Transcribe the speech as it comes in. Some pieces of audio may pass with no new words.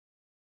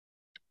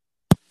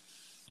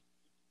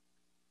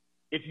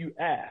if you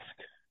ask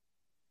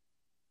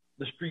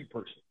the street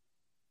person,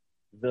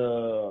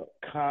 the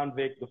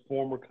convict, the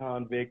former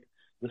convict,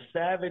 the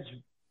savage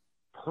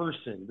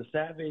person, the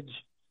savage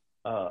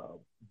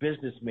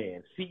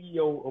businessman,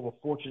 CEO of a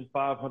Fortune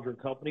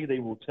 500 company, they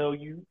will tell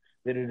you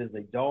that it is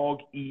a dog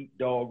eat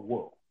dog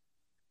world.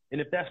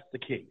 And if that's the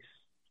case,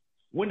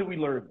 when do we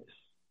learn this?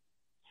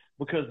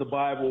 Because the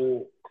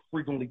Bible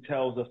frequently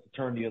tells us to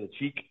turn the other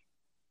cheek.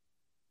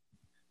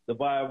 The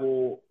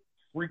Bible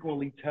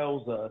frequently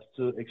tells us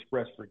to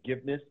express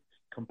forgiveness,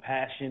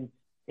 compassion,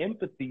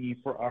 empathy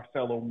for our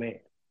fellow man.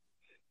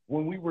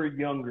 When we were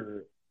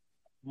younger,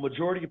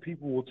 majority of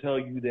people will tell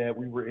you that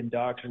we were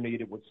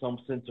indoctrinated with some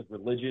sense of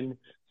religion,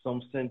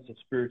 some sense of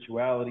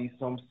spirituality,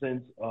 some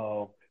sense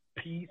of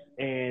peace.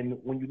 And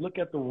when you look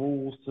at the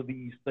rules to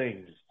these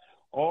things,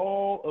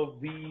 all of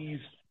these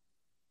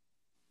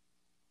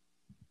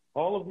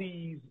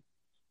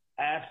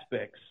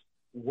aspects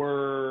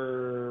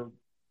were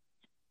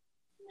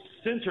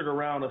centered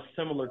around a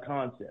similar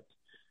concept.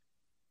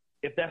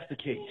 If that's the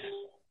case,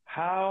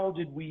 how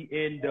did we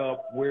end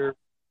up where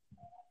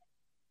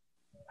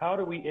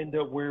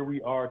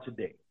we are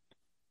today?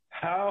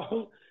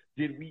 How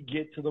did we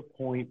get to the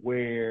point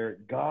where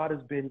God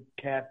has been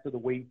cast to the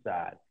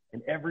wayside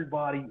and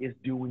everybody is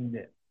doing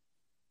this?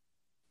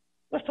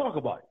 Let's talk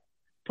about it.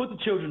 Put the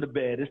children to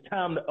bed. It's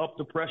time to up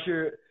the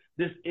pressure.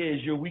 This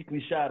is your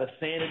weekly shot of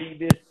sanity.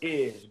 This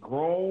is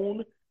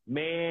Grown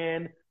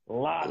Man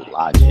Logic.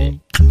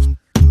 Grown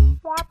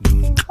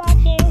Man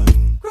Logic.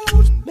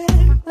 Grown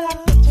Man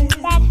Logic.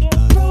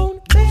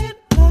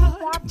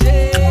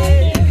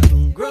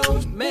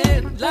 Grown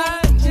Man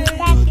Logic.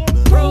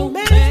 Grown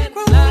Man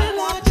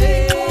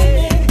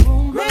Logic.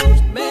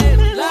 Grown Man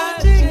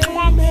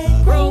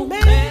Logic. Grown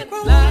Man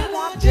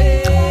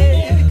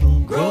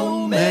Logic.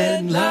 Grown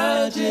Man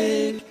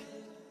Logic.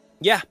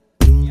 Yeah,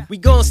 we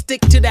gon'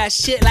 stick to that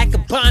shit like a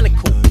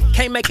barnacle.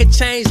 Can't make a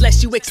change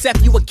unless you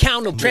accept you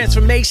accountable.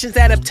 Transformations,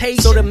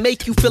 adaptation, so to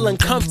make you feel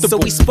uncomfortable. So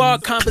we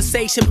spark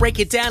conversation, break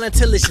it down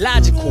until it's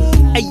logical.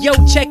 Hey yo,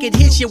 check it,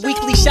 here's your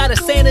weekly shot of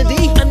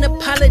sanity.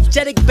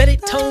 Unapologetic, bet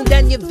it tone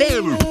down your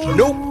vanity.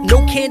 Nope,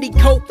 no candy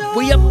coat,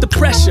 we up the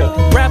pressure.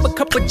 Grab a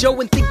cup of Joe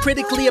and think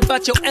critically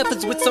about your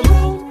efforts with some...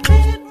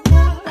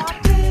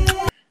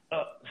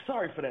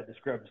 Sorry for that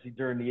discrepancy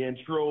during the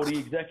intro. The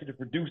executive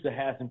producer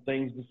has some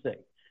things to say.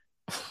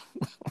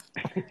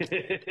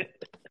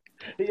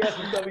 He had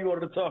some stuff he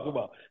wanted to talk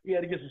about. He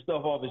had to get some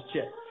stuff off his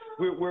chest.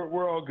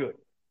 We're all good.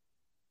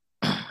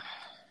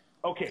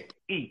 Okay,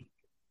 E.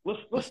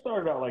 Let's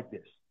start it out like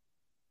this.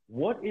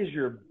 What is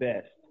your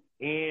best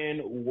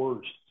and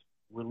worst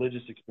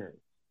religious experience?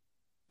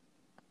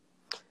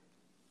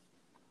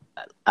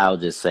 I'll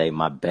just say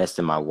my best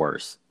and my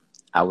worst.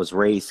 I was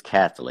raised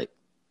Catholic,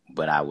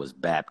 but I was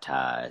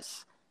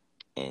baptized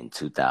in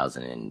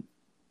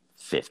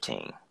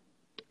 2015.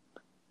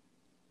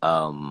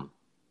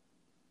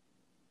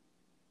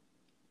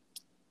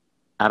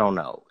 I don't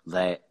know.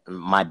 That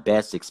my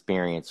best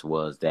experience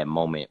was that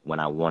moment when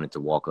I wanted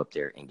to walk up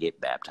there and get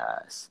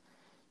baptized,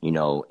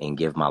 and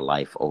give my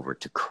life over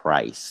to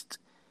Christ,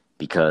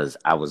 because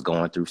I was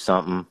going through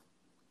something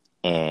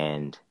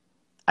and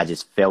I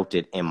just felt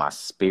it in my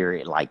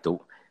spirit. Like the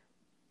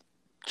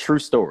true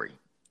story,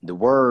 the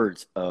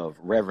words of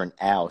Reverend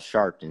Al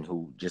Sharpton,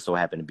 who just so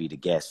happened to be the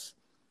guest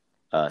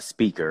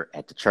speaker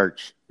at the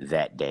church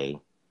that day.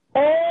 Oh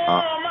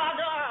my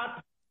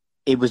God!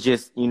 It was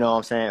just, what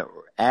I'm saying?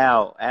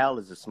 Al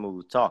is a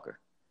smooth talker.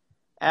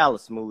 Al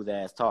is a smooth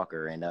ass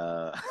talker. And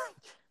I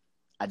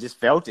just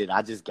felt it.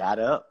 I just got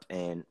up,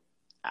 and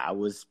I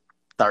was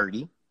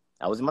 30.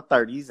 I was in my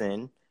 30s,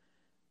 and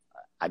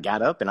I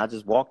got up and I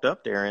just walked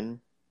up there and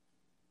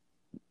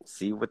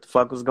see what the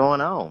fuck was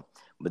going on.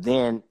 But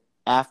then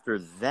after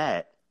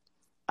that,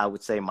 I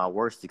would say my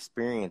worst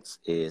experience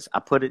is, I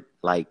put it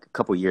like a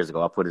couple years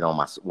ago, I put it on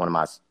one of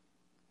my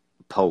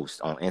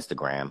posts on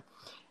Instagram.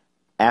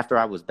 After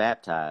I was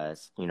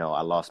baptized,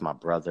 I lost my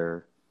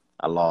brother.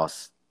 I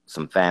lost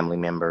some family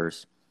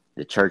members.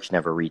 The church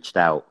never reached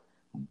out,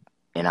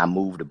 and I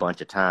moved a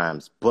bunch of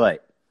times,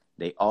 but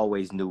they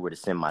always knew where to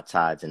send my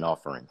tithes and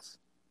offerings,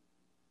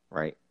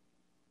 right?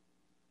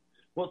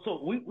 Well,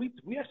 so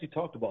we actually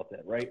talked about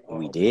that, right?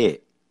 We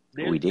did.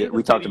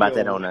 We talked about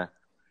that on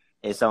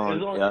it's on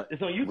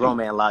YouTube. Grown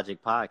Man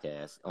Logic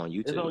podcast on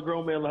YouTube. It's on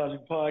Grown Man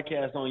Logic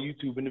podcast on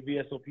YouTube in the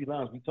VSOP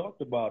Lounge. We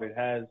talked about it.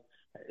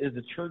 Is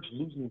the church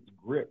losing its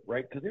grip,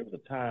 right? Because there was a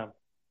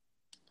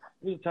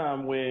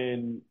time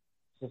when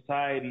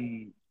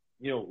society,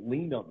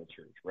 leaned on the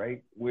church,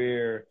 right?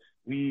 Where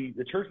the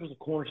church was a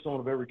cornerstone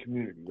of every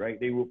community, right?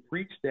 They would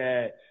preach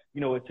that,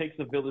 it takes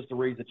a village to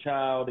raise a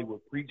child. They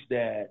would preach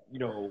that,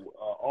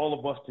 all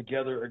of us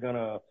together are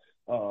gonna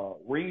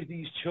raise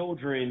these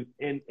children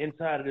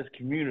inside of this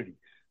community,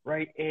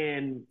 right?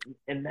 And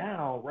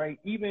now, right,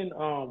 even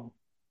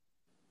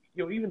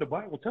even the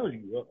Bible tells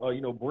you,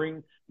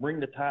 bring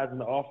the tithes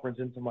and the offerings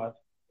into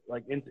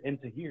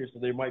here, so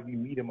there might be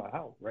meat in my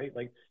house, right?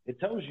 Like, it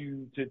tells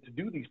you to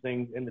do these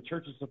things, and the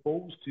church is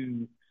supposed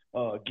to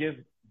give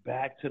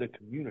back to the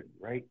community,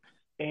 right?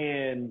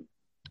 And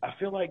I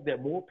feel like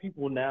that more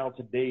people now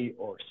today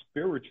are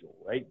spiritual,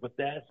 right? But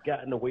that's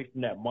gotten away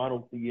from that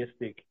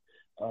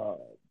uh,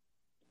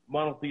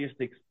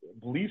 monotheistic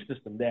belief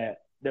system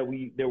that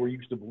we're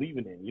used to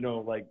believing in. You know,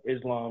 like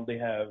Islam, they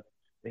have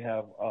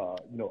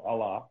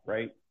Allah,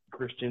 right?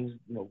 Christians,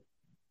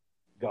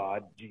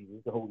 God,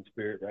 Jesus, the Holy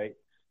Spirit, right?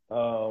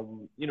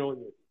 Some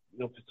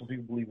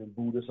people believe in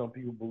Buddha, some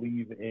people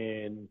believe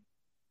in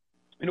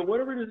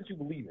whatever it is that you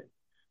believe in,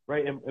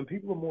 right? And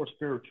people are more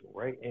spiritual,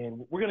 right?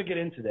 And we're gonna get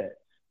into that.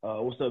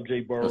 What's up,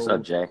 Jay Burrows? What's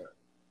up, Jay?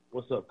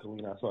 What's up,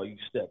 Kalina? I saw you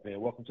step in.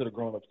 Welcome to the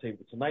Grown Ups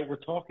Table. Tonight we're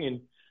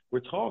talking.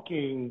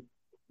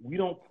 We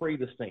don't pray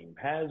the same.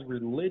 Has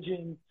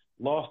religion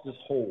lost its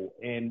hold?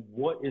 And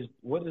what is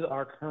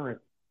our current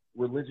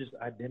religious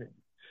identity?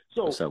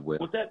 So What's up, Will?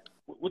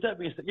 with that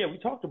being said, yeah, we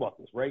talked about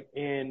this, right?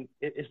 And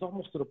it's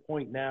almost to the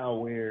point now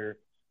where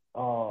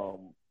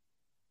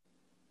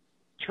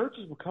church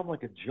has become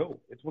like a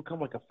joke. It's become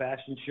like a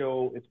fashion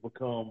show. It's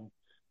become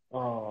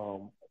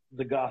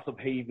the gossip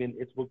haven.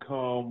 It's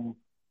become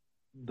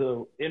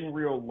the in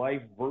real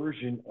life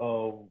version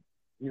of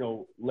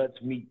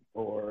Let's Meet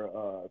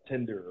or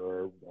Tinder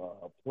or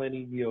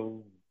Plenty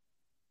of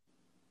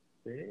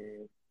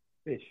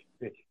Fish.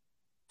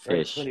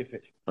 Right? Plenty of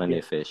Fish. Plenty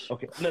of Fish.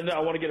 Okay. No, I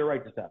want to get it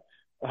right this time.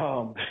 You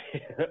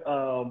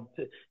know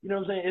what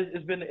I'm saying?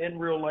 It's been the in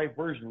real life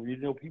version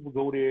where, people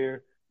go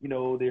there,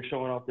 they're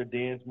showing off their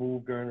dance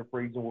move during the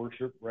praise and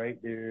worship, right?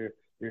 They're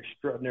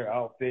strutting their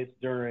outfits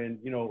during,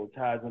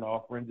 tithes and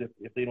offerings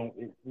if they don't,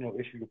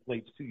 issue the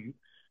plates to you,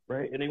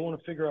 right? And they want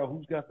to figure out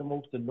who's got the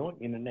most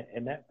anointing.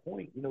 And that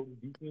point, the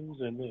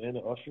deacons and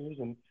the ushers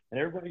and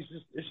everybody's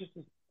it's just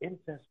this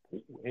incest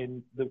pool.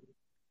 And the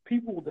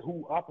people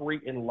who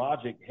operate in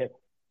logic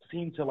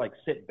seem to like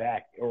sit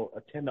back or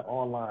attend the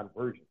online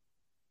version.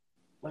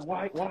 Like,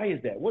 why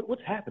is that?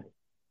 What's happening?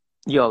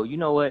 Yo, you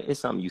know what?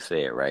 It's something you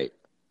said, right?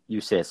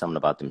 You said something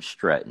about them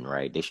strutting,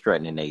 right? They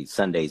strutting in their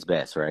Sunday's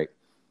best, right?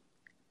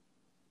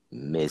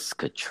 Miss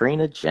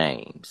Katrina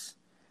James,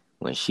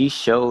 when she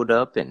showed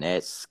up in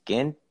that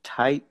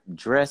skin-tight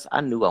dress,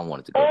 I knew I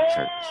wanted to go to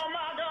church. Oh,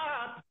 my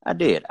God! I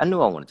did. I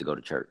knew I wanted to go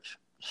to church.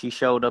 She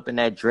showed up in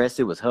that dress.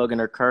 It was hugging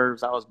her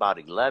curves. I was about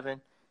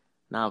 11.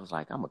 And I was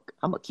like, I'm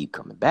gonna keep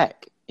coming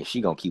back if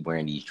she gonna keep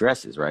wearing these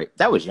dresses, right?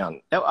 That was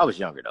young. I was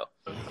younger, though.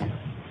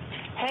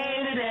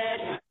 Hated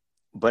it.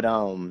 But,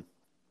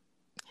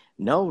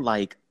 no,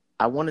 like,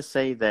 I want to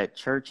say that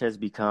church has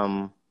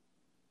become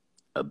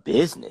a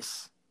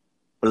business.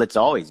 Well, it's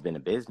always been a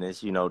business.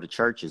 The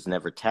church is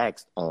never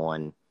taxed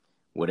on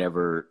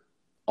whatever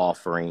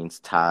offerings,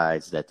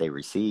 tithes that they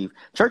receive.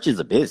 Church is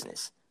a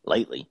business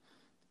lately,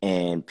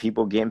 and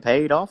people getting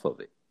paid off of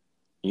it.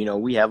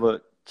 We have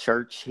a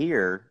church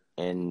here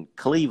in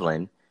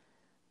Cleveland.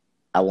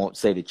 I won't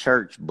say the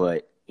church,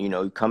 but,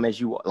 come as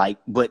you are.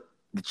 But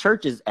the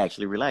church is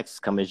actually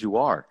relaxed. Come as you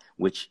are,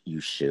 which you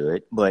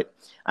should. But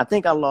I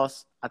think I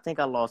lost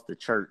the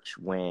church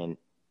when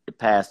the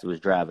pastor was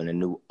driving a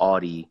new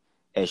Audi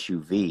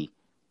SUV.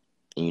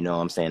 And you know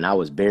what I'm saying? I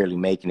was barely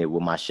making it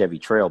with my Chevy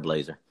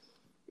Trailblazer.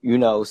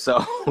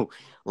 So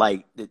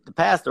like the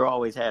pastor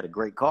always had a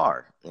great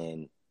car.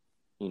 And,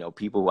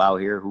 people out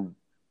here who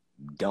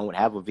don't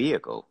have a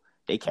vehicle,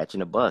 they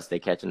catching a bus, they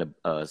catching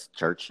a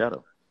church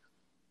shuttle.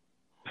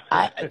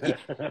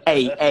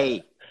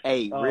 Hey,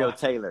 Real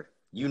Taylor,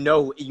 you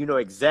know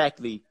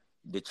exactly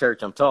the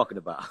church I'm talking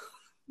about.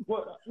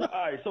 Well, all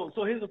right. So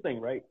here's the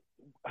thing, right?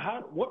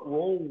 What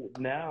role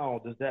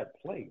now does that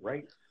play,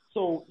 right?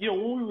 So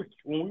when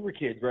we were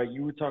kids, right?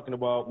 You were talking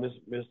about Miss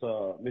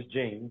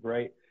James,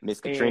 right?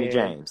 Miss Katrina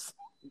James.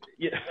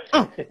 Yeah.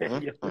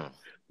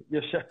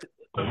 Yeah. Shut.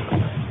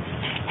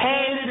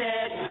 Hated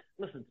it.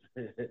 Listen,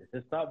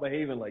 stop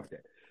behaving like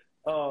that.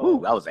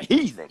 Ooh, I was a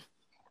heathen.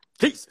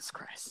 Jesus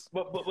Christ.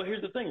 But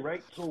here's the thing,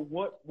 right? So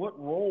what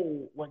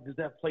role does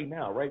that play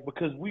now, right?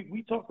 Because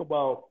we talk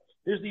about,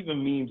 there's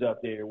even memes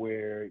out there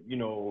where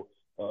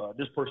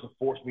this person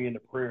forced me into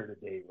prayer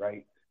today,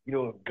 right?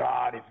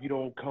 God, if you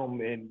don't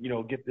come and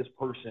get this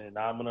person,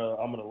 I'm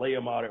gonna lay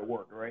him out at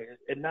work, right?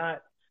 And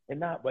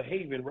not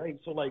behaving, right?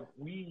 So like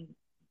we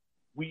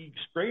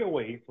stray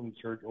away from the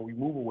church, or we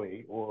move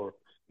away, or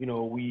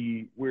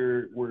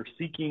we're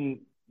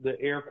seeking the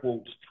air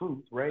quotes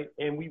truth, right?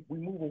 And we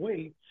move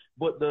away.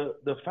 But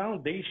the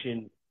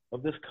foundation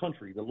of this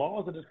country, the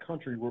laws of this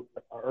country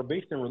are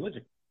based in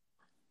religion,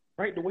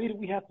 right? The way that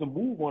we have to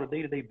move on a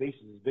day-to-day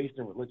basis is based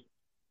in religion,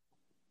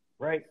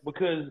 right?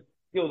 Because,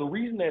 the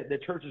reason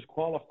that churches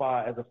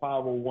qualify as a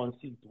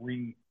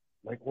 501c3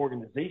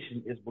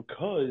 organization is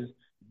because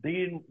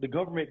the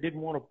government didn't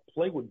want to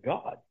play with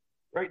God,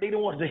 right? They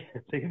don't want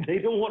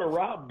to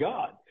rob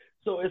God.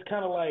 So it's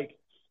kind of like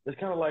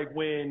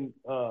when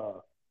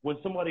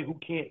somebody who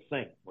can't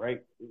sing,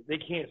 right? They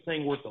can't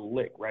sing worth a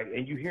lick, right?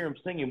 And you hear them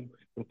singing,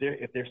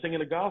 if they're singing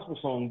a gospel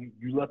song,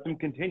 you let them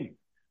continue,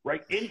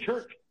 right? In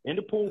church, in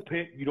the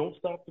pulpit, you don't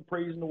stop the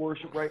praise and the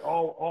worship, right?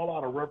 All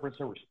out of reverence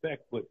and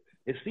respect. But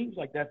it seems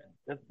like that's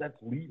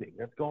leaving.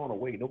 That's gone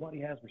away.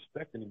 Nobody has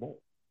respect anymore.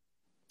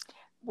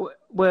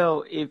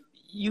 Well, if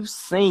you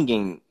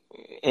singing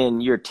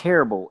and you're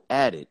terrible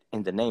at it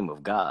in the name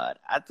of God,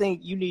 I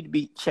think you need to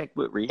be checked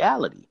with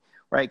reality,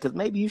 right? Because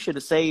maybe you should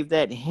have saved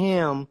that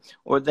hymn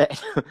or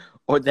that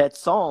or that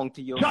song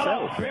to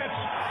yourself.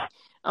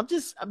 I'm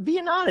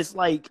being honest.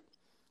 Like,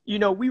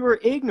 we were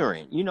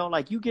ignorant.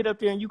 Like you get up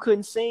there and you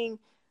couldn't sing.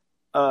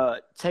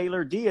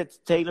 Taylor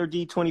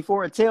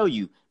D24 and tell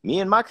you, me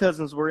and my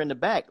cousins were in the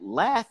back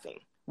laughing.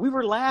 We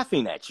were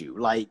laughing at you,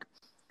 like,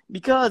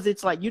 because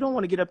it's like you don't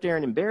want to get up there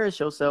and embarrass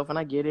yourself. And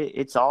I get it.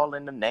 It's all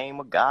in the name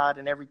of God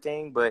and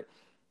everything. But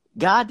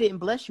God didn't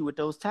bless you with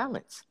those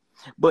talents.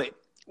 But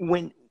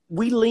when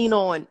we lean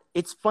on,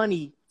 it's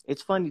funny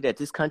that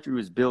this country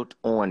was built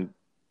on,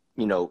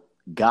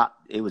 God.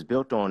 It was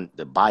built on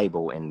the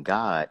Bible and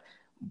God.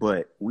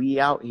 But we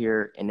out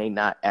here and they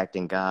not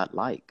acting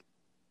God-like.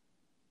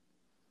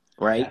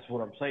 Right. That's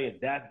what I'm saying.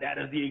 That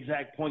is the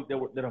exact point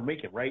that I'm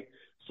making, right?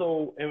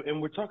 So,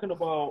 and we're talking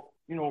about,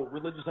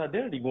 religious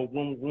identity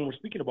when we're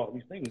speaking about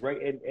these things, right?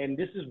 And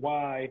this is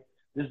why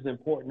this is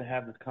important to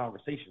have this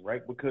conversation,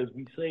 right? Because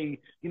we say,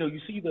 you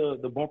see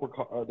the bumper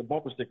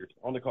stickers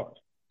on the cars,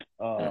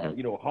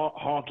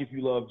 honk if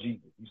you love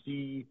Jesus. You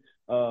see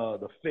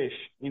the fish,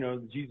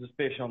 the Jesus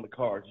fish on the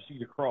cars. You see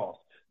the cross.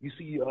 You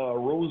see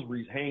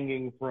rosaries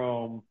hanging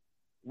from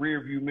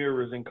rear view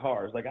mirrors in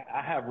cars. Like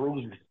I have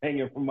rosaries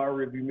hanging from my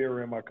rear view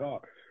mirror in my car,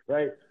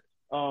 right?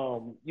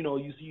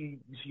 You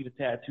see the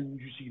tattoos,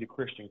 you see the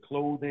Christian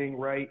clothing,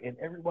 right? And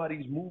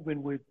everybody's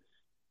moving with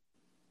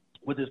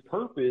this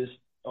purpose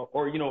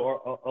or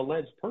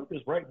alleged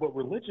purpose, right? But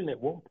religion at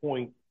one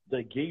point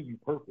they gave you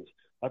purpose.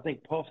 I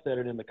think Puff said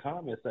it in the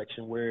comment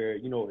section where,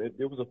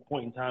 there was a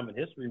point in time in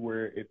history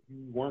where if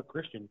you weren't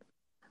Christian,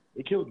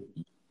 it killed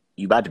you.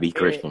 You about to be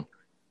Christian.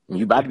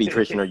 You about to be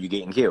Christian or you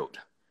getting killed.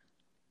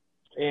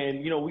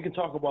 And, we can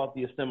talk about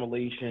the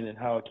assimilation and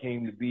how it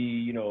came to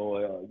be,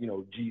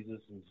 Jesus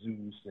and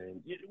Zeus.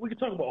 And we can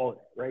talk about all of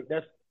that, right?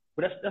 That's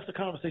a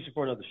conversation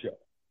for another show.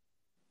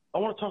 I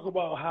want to talk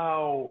about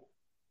how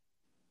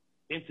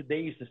in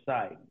today's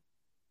society,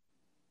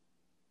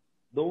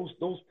 those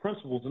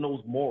principles and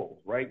those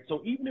morals, right?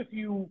 So even if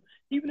you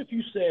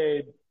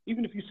said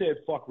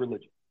fuck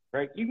religion,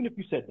 right? Even if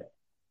you said that,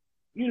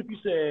 even if you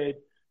said,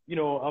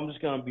 I'm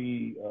just going to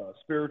be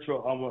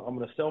spiritual. I'm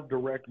going to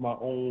self-direct my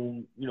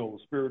own,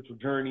 spiritual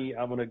journey.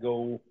 I'm going to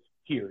go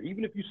here.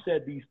 Even if you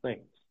said these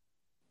things,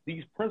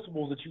 these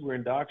principles that you were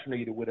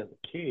indoctrinated with as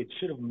a kid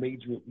should have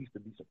made you at least a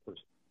decent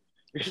person.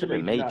 It should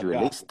have made you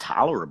at least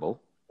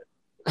tolerable.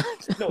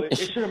 No, it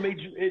should have made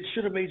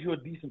you a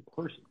decent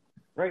person,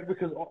 right?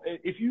 Because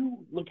if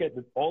you look at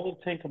all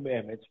the 10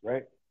 Commandments,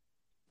 right,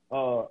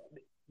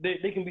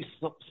 they can be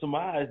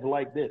surmised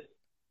like this: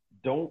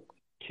 don't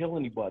kill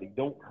anybody,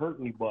 don't hurt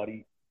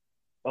anybody,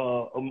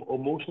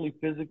 emotionally,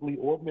 physically,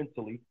 or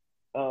mentally.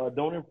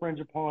 Don't infringe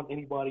upon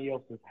anybody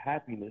else's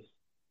happiness,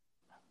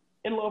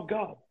 and love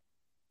God.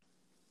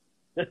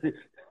 That's it.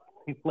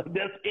 Like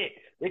that's it.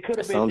 It could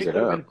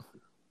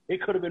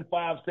have been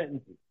 5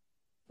 sentences,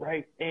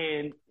 right?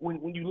 And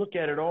when you look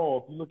at it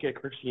all, if you look at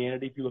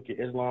Christianity, if you look at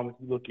Islam, if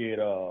you look at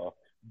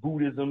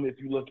Buddhism, if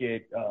you look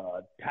at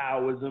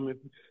Taoism,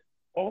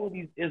 all of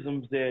these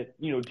isms that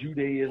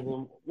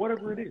Judaism,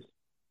 whatever it is.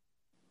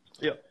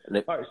 Yeah.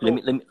 Right, so,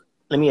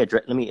 let me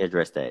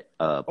address that.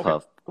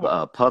 Puff.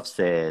 Puff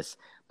says,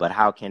 but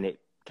how can it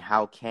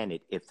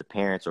if the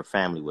parents or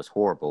family was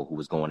horrible who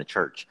was going to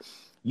church?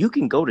 You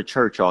can go to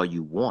church all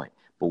you want,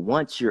 but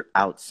once you're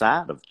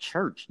outside of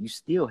church, you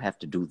still have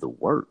to do the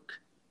work,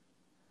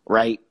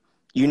 right?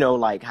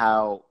 Like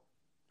how,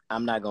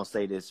 I'm not gonna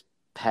say this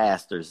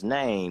pastor's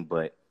name,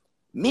 but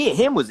me and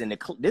him was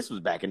this was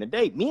back in the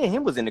day. Me and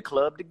him was in the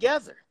club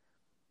together,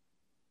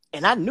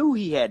 and I knew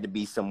he had to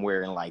be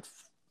somewhere in like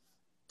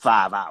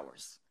 5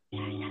 hours. Ooh,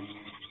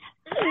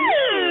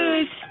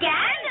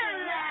 scandalous!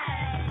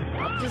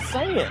 I'm just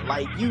saying,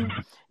 like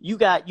you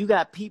got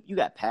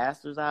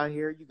pastors out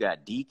here, you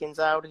got deacons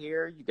out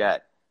here, you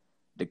got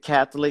the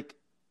Catholic.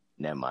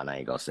 Never mind, I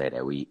ain't gonna say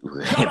that.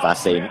 If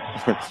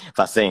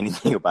I say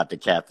anything about the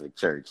Catholic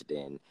Church,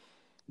 then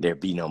there'd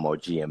be no more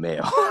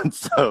GML.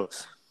 So,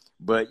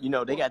 but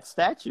they got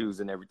statues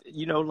and everything.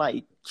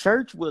 Like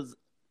church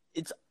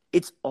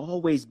it's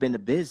always been a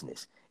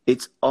business.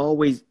 It's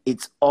always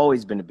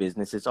been a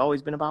business. It's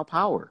always been about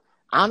power.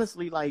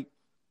 Honestly, like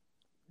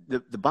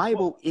the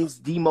Bible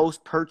is the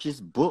most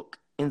purchased book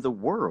in the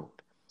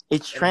world.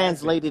 It's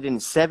translated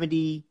in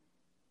 70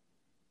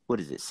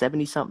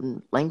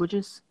 something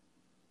languages?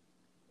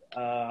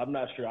 I'm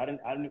not sure. I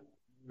didn't.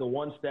 The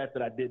one stat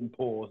that I didn't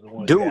pull was the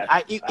one. Dude,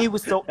 it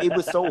was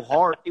so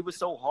hard. It was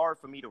so hard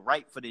for me to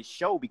write for this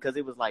show because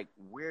it was like,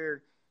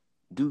 where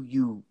do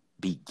you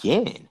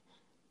begin?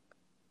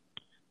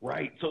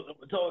 Right. So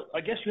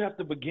I guess you have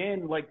to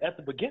begin like at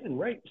the beginning,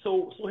 right?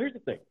 So here's the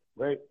thing,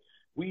 right?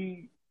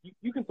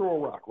 You can throw a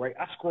rock, right?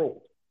 I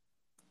scrolled,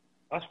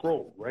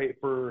 right?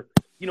 For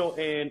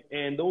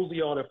and those of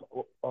y'all that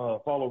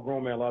follow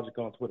Grown Man Logic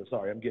on Twitter.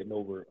 Sorry, I'm getting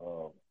over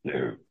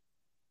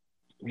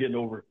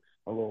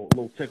a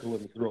little tickle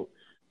in the throat.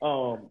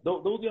 Those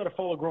of y'all that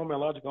follow Grown Man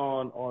Logic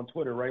on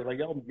Twitter, right? Like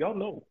y'all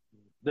know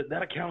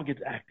that account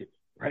gets active,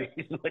 right?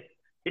 It's like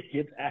it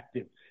gets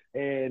active.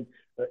 And,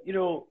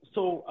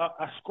 so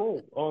I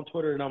scroll on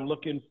Twitter and I'm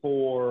looking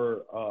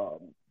for,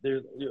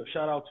 there's,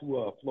 shout out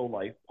to Flow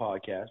Life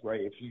podcast,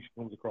 right? If she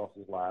comes across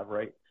this live,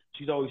 right?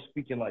 She's always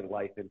speaking like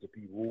life into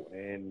people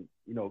and,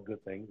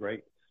 good things,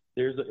 right?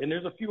 There's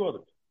a few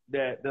others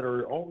that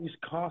are always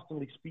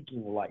constantly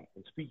speaking life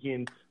and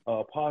speaking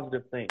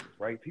positive things,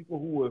 right? People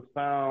who have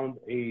found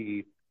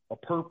a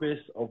purpose,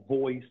 a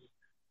voice,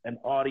 an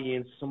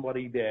audience,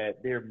 somebody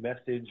that their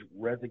message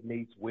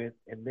resonates with,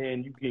 and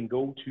then you can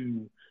go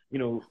to,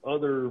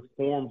 other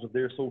forms of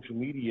their social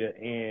media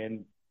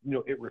and,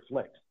 it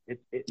reflects.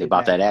 They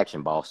bought that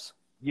action, boss.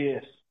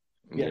 Yes,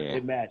 Yeah.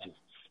 it matches,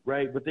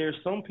 right? But there's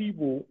some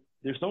people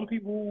that's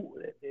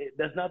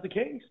not the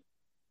case,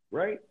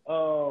 right?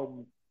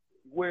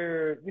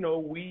 Where,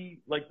 we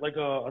like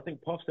I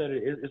think Puff said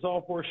it's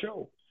all for a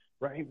show,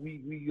 right?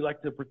 We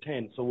like to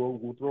pretend. So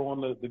we'll throw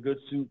on the good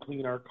suit,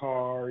 clean our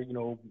car,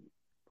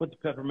 put the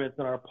peppermints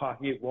in our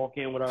pocket, walk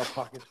in with our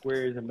pocket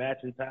squares and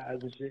matching ties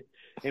and shit.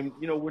 And,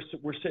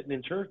 we're sitting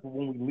in church, but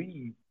when we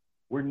leave,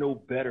 we're no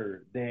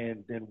better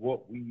than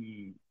what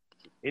we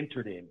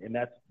entered in. And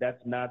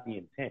that's not the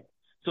intent.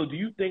 So do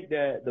you think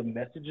that the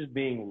message is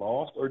being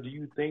lost, or do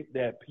you think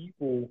that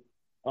people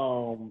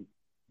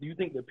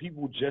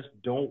just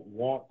don't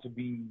want to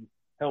be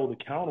held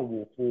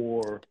accountable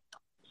for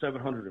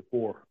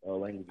 704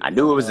 languages? I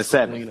knew it was a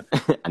 7.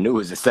 I knew it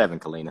was a 7,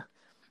 Kalina.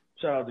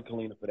 Shout out to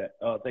Kalina for that.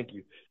 Thank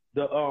you.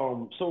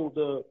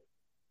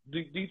 Do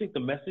you think the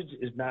message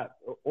is not,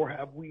 or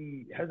has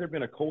there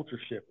been a culture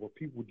shift where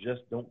people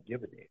just don't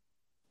give a damn?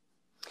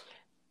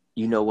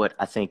 You know what?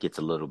 I think it's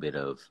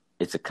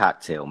it's a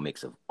cocktail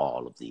mix of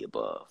all of the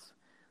above,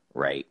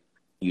 right?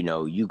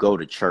 You go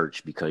to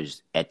church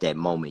because at that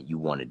moment you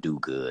want to do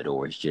good,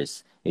 or it's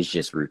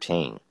just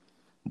routine.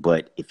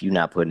 But if you're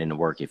not putting in the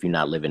work, if you're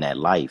not living that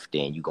life,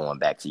 then you're going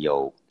back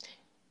to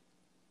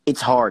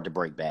it's hard to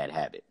break bad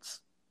habits.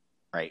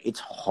 Right? It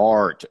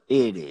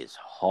is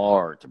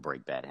hard to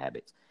break bad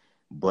habits.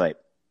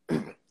 But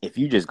if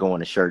you just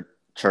going to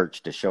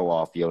church to show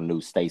off your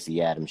new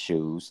Stacey Adams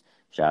shoes,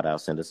 shout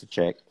out, send us a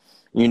check.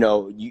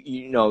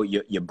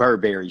 Your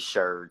Burberry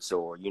shirts,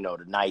 or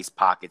the nice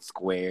pocket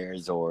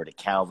squares, or the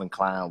Calvin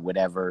Klein,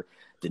 whatever.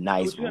 The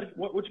nice.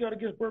 What you got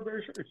against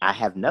Burberry shirts? I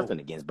have nothing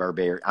against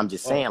Burberry. I'm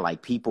just saying,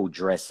 like, people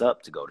dress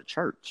up to go to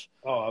church.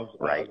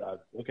 Right.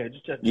 Okay,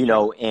 just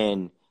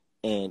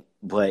checking.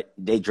 But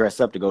they dress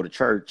up to go to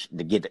church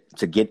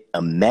to get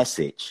a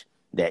message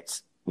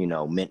that's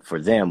meant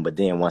for them. But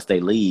then once they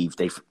leave,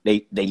 they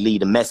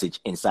lead a message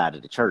inside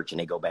of the church and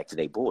they go back to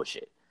their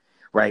bullshit,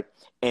 right?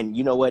 And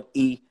you know what,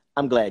 E?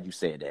 I'm glad you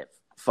said that.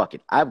 Fuck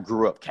it, I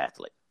grew up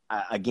Catholic.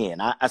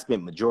 I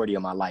spent majority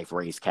of my life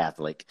raised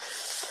Catholic.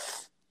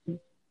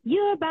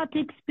 You're about to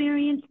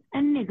experience a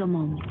nigga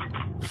moment.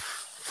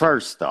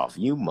 First off,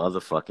 you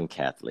motherfucking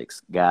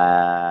Catholics,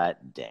 god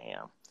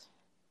damn.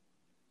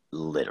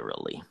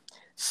 Literally.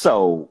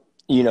 So,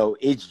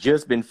 it's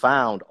just been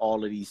found,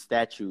 all of these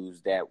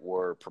statues that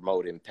were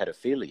promoting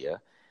pedophilia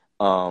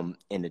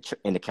in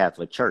the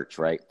Catholic Church,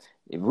 right?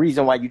 The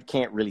reason why you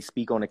can't really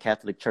speak on the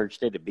Catholic Church,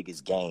 they're the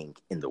biggest gang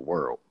in the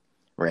world,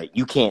 right?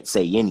 You can't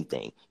say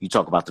anything. You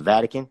talk about the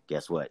Vatican,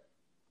 guess what?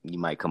 You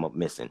might come up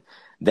missing.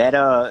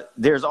 That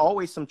there's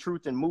always some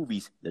truth in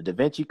movies. The Da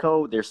Vinci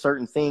Code, there's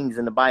certain things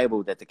in the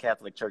Bible that the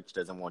Catholic Church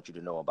doesn't want you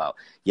to know about.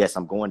 Yes,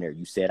 I'm going there.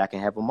 You said I can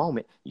have a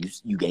moment.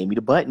 You gave me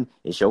the button.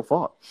 It's your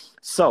fault.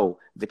 So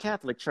the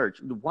Catholic Church,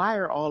 why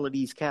are all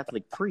these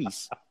Catholic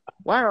priests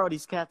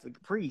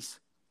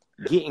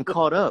getting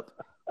caught up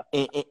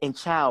in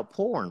child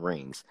porn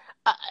rings?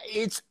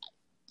 It's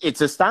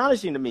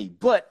astonishing to me,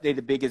 but they're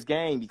the biggest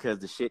gang because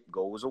the shit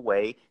goes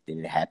away, then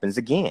it happens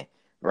again,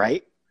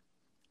 right?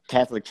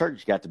 Catholic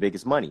Church got the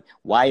biggest money.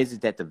 Why is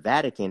it that the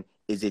Vatican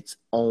is its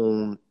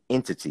own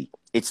entity?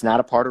 It's not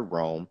a part of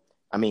Rome.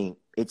 I mean,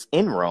 it's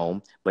in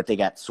Rome, but they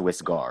got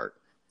Swiss Guard.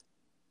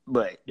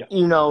 But,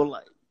 these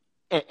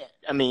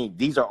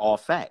are all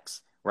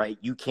facts, right?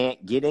 You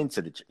can't get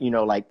into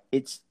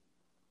it's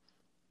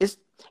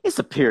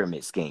a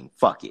pyramid scheme.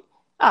 Fuck it.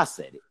 I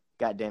said it.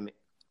 God damn it.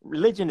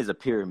 Religion is a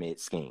pyramid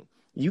scheme.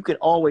 You can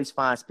always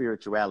find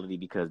spirituality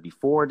because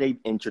before they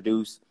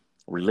introduced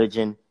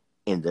religion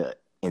in the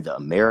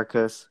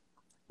Americas,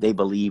 they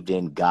believed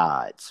in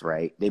gods,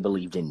 right? They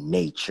believed in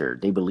nature.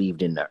 They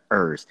believed in the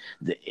earth.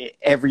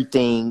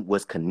 Everything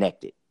was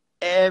connected.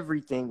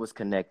 Everything was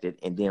connected.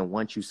 And then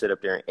once you sit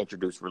up there and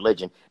introduce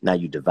religion, now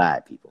you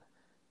divide people.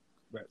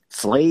 Right.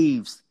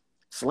 Slaves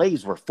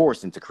were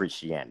forced into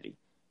Christianity.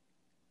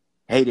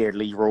 Hey there,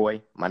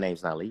 Leroy. My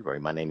name's not Leroy.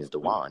 My name is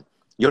Dewan.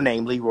 Your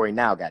name Leroy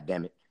now,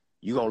 goddammit.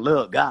 You gonna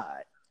love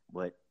God.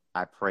 But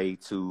I pray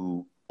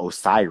to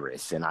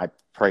Osiris and I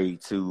pray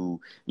to,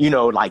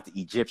 like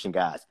the Egyptian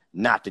gods.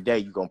 Not today.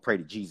 You're going to pray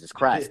to Jesus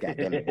Christ,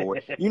 goddammit,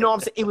 boy. You know what I'm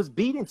saying? It was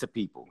beaten to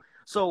people.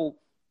 So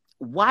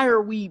why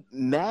are we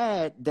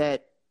mad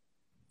that,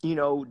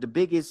 the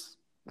biggest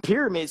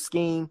pyramid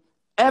scheme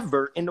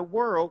ever in the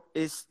world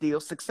is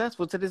still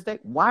successful to this day?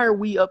 Why are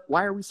we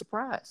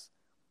surprised?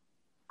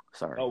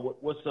 Sorry. Oh,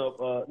 what's up?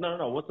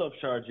 No. What's up,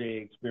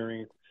 Charjay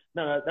Experience?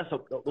 No,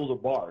 those are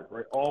bars,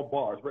 right? All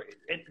bars, right?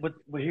 But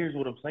here's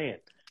what I'm saying.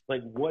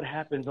 Like, what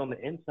happens on the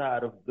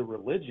inside of the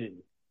religion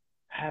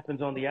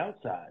happens on the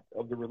outside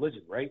of the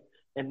religion, right?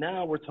 And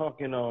now we're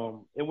talking,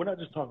 and we're not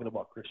just talking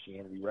about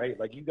Christianity, right?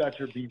 Like, you got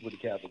your beef with the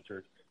Catholic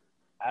Church.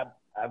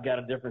 I've got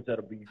a different set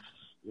of beefs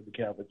with the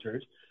Catholic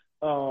Church.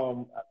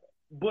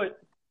 But,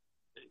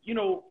 you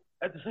know,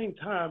 at the same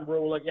time,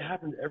 bro, like, it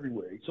happens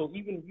everywhere. So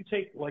even you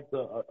take, like,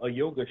 a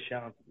yoga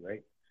shanti,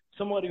 right?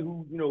 Somebody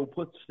who, you know,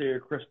 puts their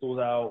crystals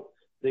out,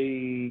 they,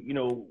 you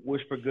know,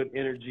 wish for good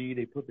energy.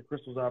 They put the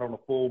crystals out on a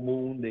full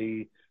moon.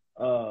 They, you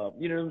know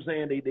what I'm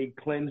saying? They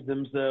cleanse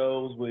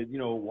themselves with, you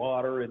know,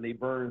 water, and they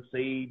burn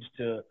sage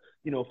to,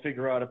 you know,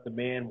 figure out if the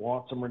man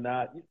wants them or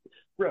not.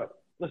 Bro,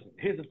 listen,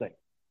 here's the thing.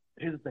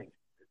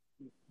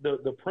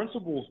 The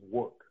principles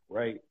work,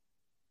 right?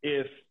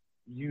 If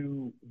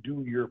you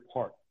do your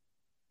part.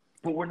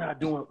 But we're not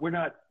doing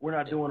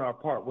our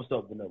part. What's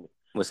up, Vanilla?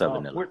 What's up,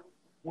 Vanilla?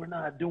 We're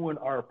not doing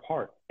our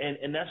part.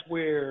 And that's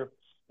where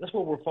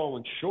we're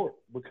falling short,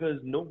 because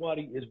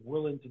nobody is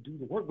willing to do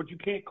the work. But you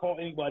can't call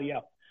anybody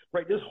out.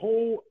 Right? This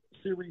whole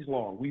series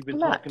long, we've been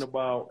talking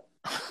about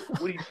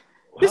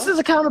This is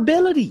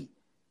accountability.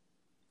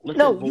 Listen,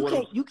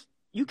 no,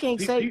 you can't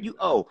say you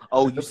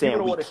you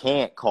saying we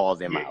can't call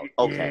them out.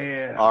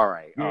 Okay. Yeah. All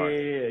right.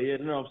 Yeah.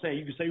 No, I'm saying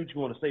you can say what you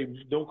want to say,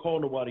 but don't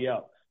call nobody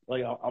out.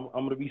 Like, I'm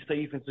going to be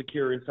safe and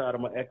secure inside of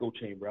my echo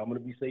chamber. I'm going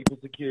to be safe and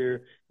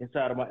secure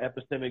inside of my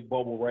epistemic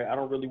bubble, right? I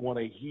don't really want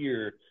to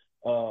hear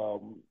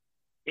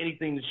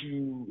anything that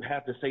you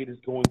have to say that's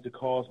going to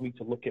cause me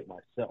to look at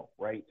myself,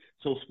 right?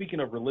 So speaking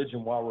of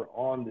religion, while we're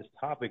on this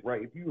topic,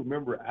 right, if you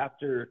remember,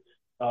 after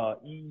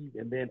Eve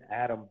and then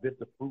Adam bit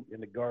the fruit in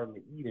the Garden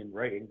of Eden,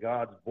 right, and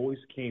God's voice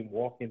came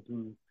walking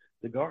through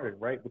the garden,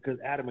 right, because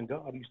Adam and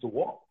God used to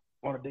walk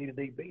on a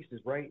day-to-day basis,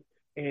 right?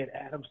 And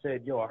Adam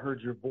said, yo, I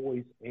heard your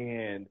voice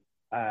and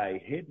I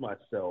hid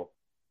myself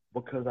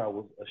because I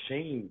was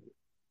ashamed,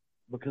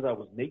 because I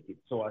was naked.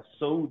 So I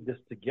sewed this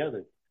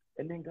together.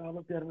 And then God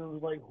looked at him and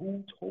was like,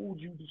 who told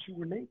you that you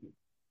were naked?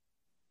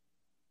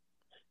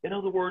 In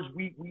other words,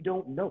 we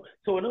don't know.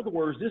 So in other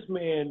words, this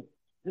man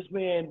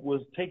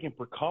was taking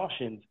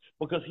precautions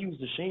because he was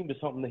ashamed of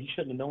something that he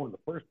shouldn't have known in the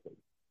first place.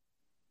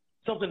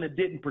 Something that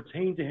didn't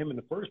pertain to him in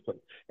the first place.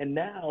 And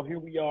now here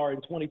we are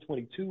in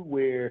 2022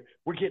 where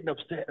we're getting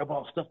upset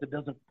about stuff that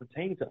doesn't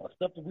pertain to us,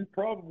 stuff that we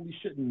probably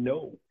shouldn't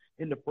know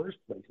in the first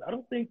place. I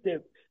don't think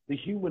that the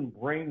human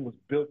brain was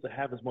built to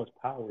have as much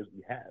power as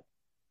we have.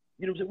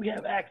 You know what I'm saying? We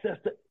have access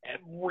to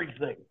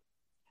everything.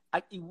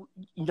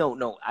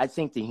 No, I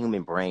think the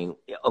human brain,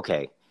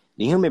 the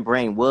human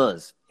brain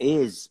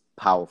is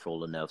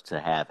powerful enough to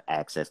have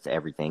access to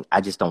everything.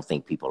 I just don't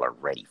think people are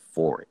ready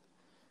for it,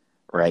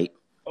 right?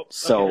 Oh,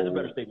 so that's a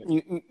better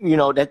statement. you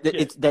know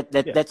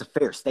that's a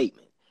fair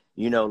statement.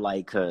 You know,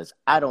 like, because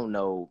I don't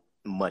know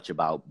much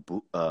about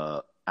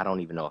I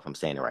don't even know if I'm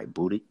saying it right.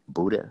 Buddhism.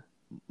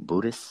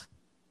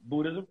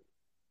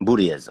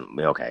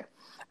 Okay,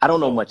 I don't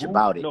know much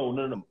about it.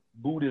 No.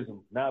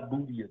 Buddhism, not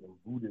Buddhism.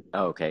 Buddhism.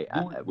 Okay.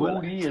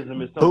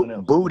 Buddhism is something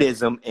else.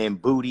 Buddhism and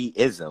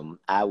Buddhism,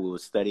 I will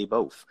study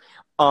both.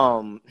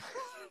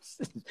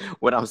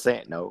 What I'm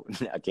saying, no,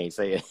 I can't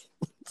say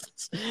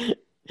it.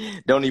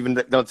 Don't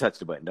touch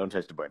the button. Don't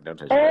touch the button. Oh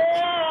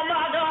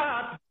my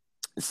God.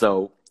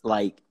 So,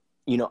 like,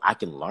 you know, I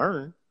can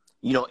learn,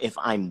 you know, if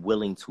I'm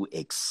willing to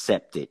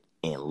accept it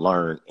and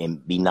learn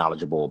and be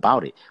knowledgeable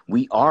about it.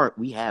 We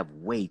have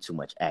way too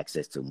much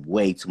access to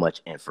way too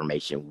much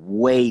information,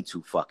 way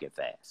too fucking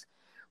fast,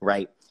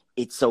 right?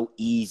 It's so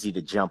easy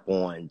to jump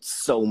on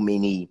so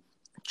many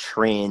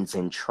trends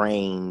and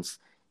trains,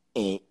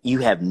 and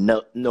you have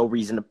no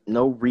reason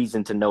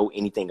to know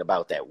anything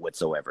about that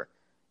whatsoever.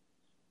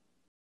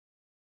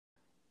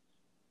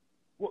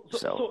 Well,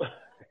 so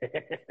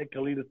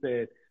Kalina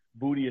said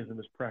Buddhism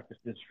is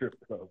practiced in strip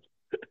clubs.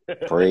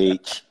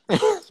 Preach.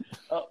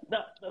 So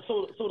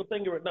the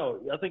thing,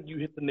 I think you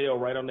hit the nail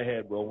right on the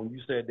head, bro, when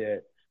you said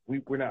that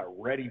we're not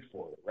ready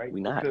for it, right?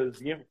 We're not. Because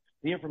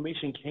the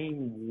information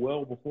came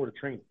well before the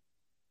training.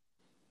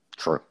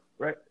 True.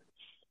 Right.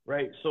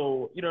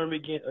 So, you know what I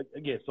mean?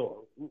 Again,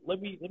 so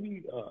let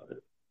me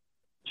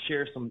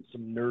share some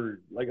nerd.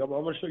 Like, I'm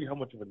going to show you how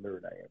much of a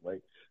nerd I am.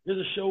 Like, there's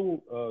a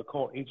show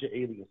called Ancient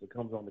Aliens that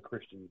comes on the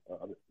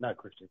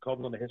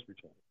comes on the History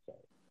Channel.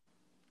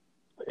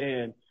 Sorry.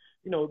 And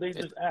you know, they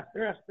just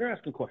they're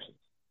asking questions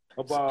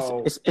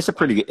about. It's a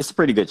pretty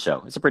good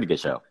show. It's a pretty good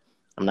show.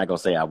 I'm not gonna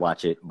say I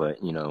watch it,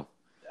 but you know,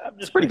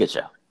 it's a pretty good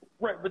show.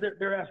 Right, but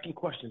they're asking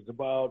questions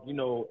about, you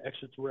know,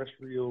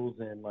 extraterrestrials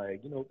and,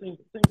 like, you know, things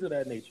of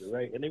that nature,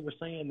 right? And they were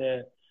saying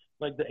that,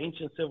 like, the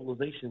ancient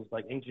civilizations,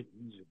 like ancient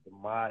Egypt, the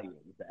Mayans,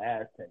 the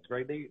Aztecs,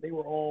 right? They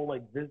were all,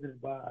 like,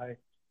 visited by,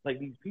 like,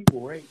 these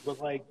people, right? But,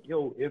 like,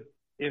 yo,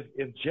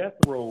 if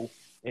Jethro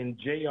and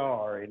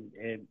JR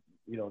and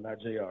you know, not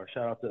JR,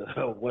 shout out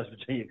to West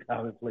Virginia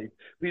Commonplace.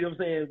 You know what I'm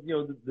saying? You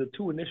know, the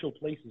two initial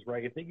places,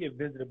 right? If they get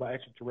visited by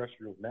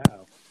extraterrestrials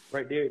now,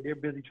 right, they're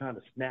busy trying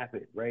to snap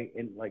it, right?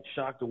 And, like,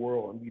 shock the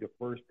world and be the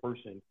first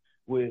person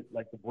with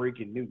like the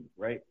breaking news,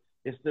 right?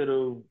 Instead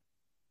of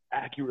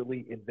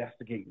accurately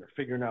investigating or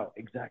figuring out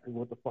exactly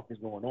what the fuck is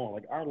going on.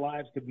 Like our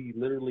lives could be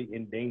literally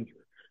in danger,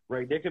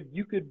 right?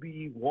 You could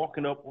be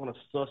walking up on a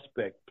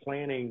suspect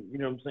planning, you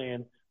know what I'm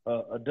saying,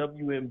 a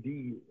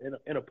WMD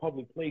in a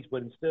public place,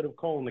 but instead of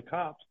calling the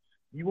cops,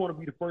 you want to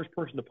be the first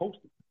person to post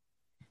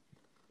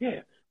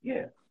it.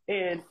 Yeah.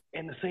 And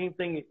the same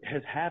thing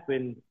has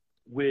happened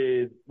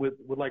with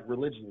like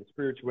religion and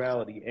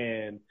spirituality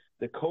and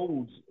the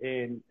codes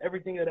and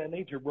everything of that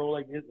nature, bro.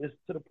 Like it's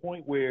to the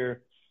point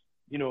where,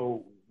 you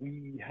know,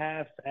 we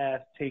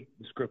half-ass take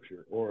the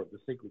scripture or the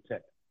sacred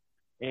text,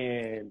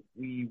 and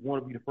we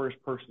want to be the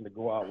first person to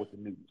go out with the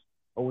news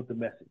or with the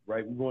message,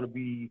 right? We want to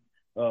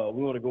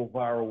go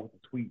viral with a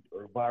tweet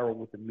or viral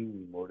with a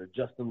meme or the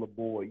Justin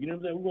LeBoy. You know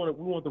what I'm saying?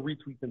 We want the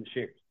retweets and the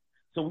shares.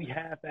 So we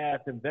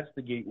half-ass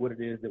investigate what it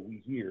is that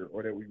we hear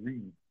or that we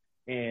read,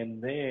 and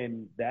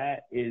then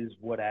that is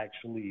what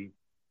actually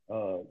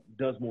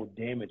does more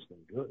damage than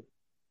good.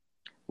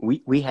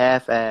 We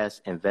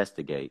half-ass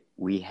investigate.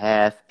 We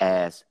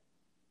half-ass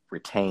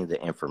retain the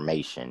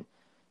information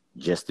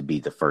just to be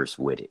the first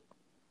with it.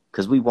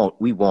 Because we want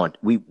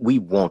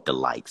the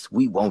likes.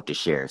 We want the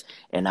shares.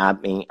 And I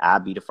mean, I'll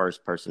be the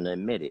first person to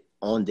admit it.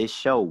 On this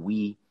show,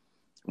 we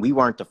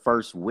weren't the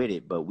first with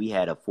it, but we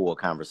had a full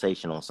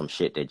conversation on some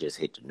shit that just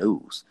hit the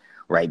news,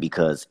 right?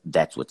 Because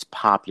that's what's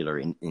popular,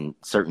 and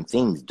certain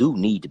things do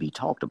need to be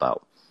talked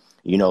about.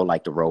 You know,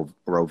 like the Roe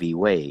v.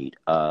 Wade,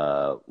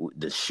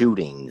 the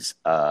shootings.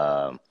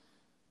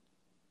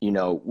 You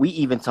know, we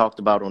even talked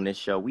about on this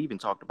show, we even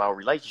talked about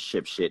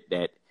relationship shit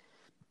that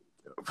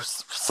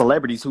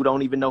celebrities who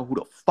don't even know who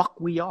the fuck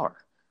we are.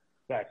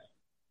 Facts.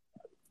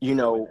 You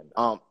know,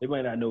 they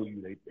might not know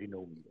you. They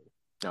know me.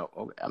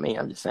 No, I mean,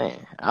 I'm just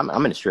saying,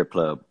 I'm in a strip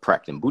club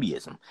practicing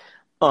Buddhism.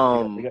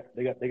 They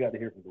got to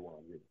hear from the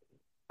one.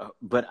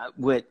 But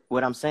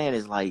what I'm saying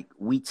is, like,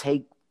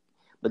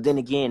 but then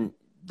again,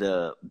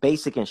 the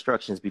basic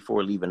instructions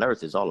before leaving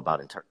Earth is all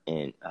about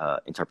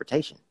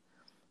interpretation,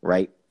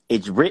 right?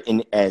 It's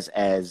written as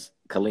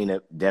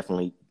Kalina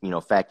definitely, you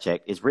know, fact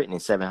check. It's written in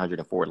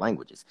 704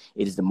 languages.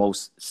 It is the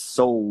most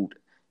sold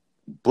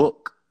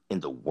book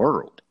in the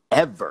world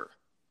ever.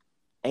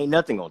 Ain't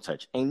nothing gonna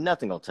touch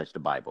the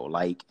Bible.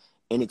 Like,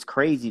 and it's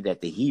crazy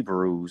that the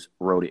Hebrews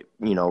wrote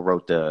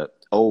the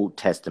Old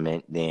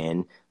Testament.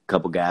 Then a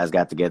couple guys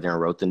got together and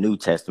wrote the New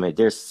Testament.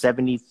 There's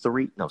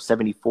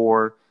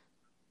 74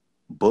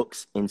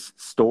 books and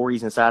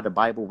stories inside the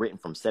Bible written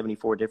from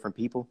 74 different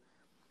people.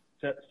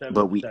 77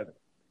 books.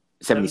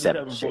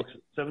 77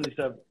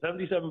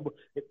 books.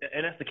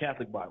 And that's the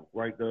Catholic Bible,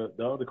 right? The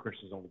other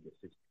Christians only get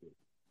 62.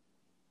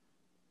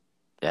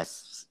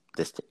 That's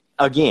this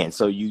again.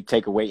 So you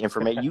take away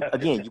information. You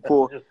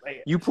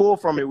pull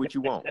from it what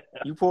you want.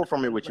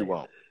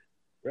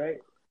 Right?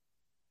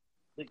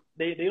 Like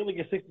they only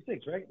get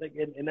 66, right? Like,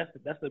 and that's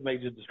the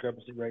major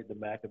discrepancy, right? The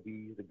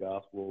Maccabees, the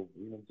Gospel,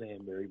 you know what I'm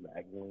saying? Mary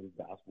Magdalene,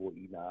 Gospel of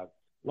Enoch,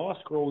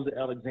 Lost Scrolls of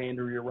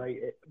Alexandria, right?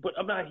 But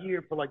I'm not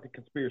here for like the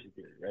conspiracy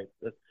theory, right?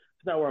 That's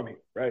not where I'm here,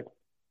 right?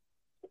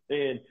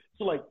 And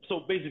so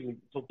basically,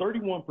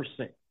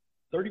 31%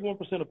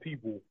 of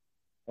people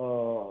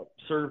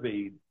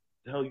surveyed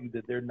tell you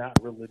that they're not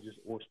religious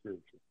or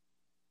spiritual.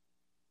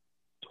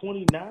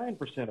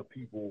 29% of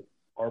people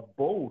are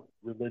both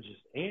religious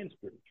and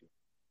spiritual.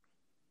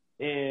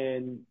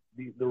 And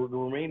the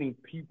remaining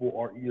people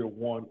are either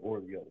one or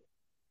the other.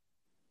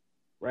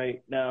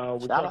 Right? Now,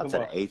 Shout out to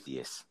the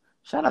atheists.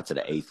 Shout out to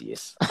the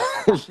atheists.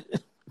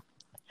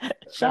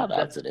 Shout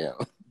out to them.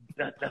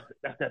 That's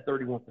that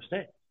 31%.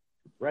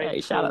 Right?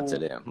 Hey, shout out to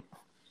them.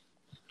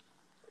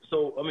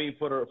 So, I mean,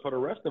 for the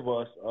rest of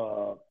us,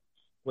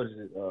 what is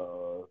it,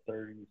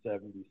 30,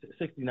 70,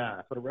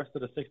 69. For the rest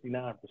of the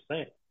 69%,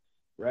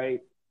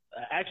 right?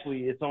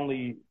 Actually, it's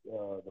only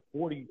the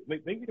 40,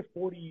 maybe the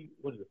 40,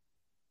 what is it?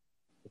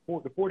 The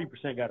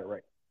 40% got it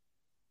right.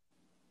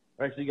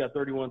 Right, so you got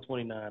 31,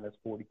 29, that's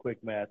 40,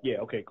 quick math. Yeah,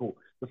 okay, cool.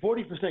 The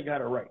 40%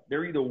 got it right.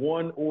 They're either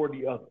one or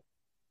the other,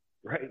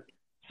 right?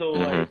 So,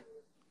 like,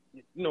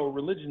 you know,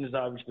 religion is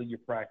obviously you're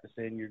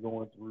practicing, you're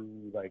going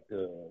through, like,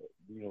 you're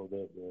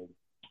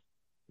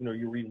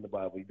reading the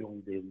Bible, you're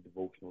doing your daily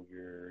devotional,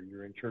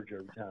 you're in church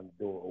every time the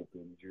door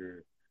opens,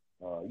 you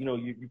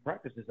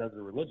practice this as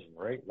a religion,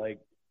 right? Like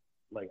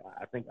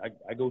I think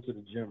I go to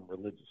the gym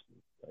religiously,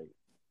 right?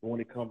 But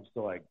when it comes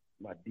to like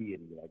my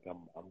deity, like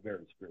I'm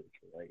very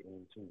spiritual, right? And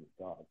in tune with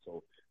God.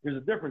 So there's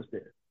a difference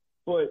there.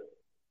 But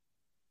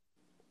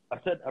I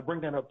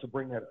bring that up to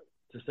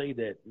say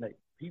that like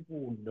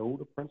people know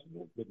the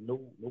principle, but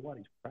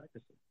nobody's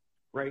practicing,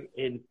 right?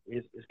 And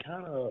it's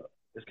kind of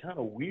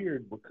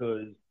weird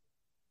because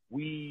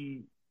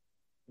we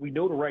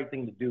know the right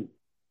thing to do.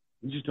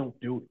 We just don't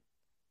do it.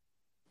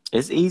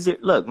 It's easier.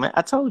 Look, man,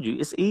 I told you,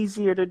 it's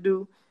easier to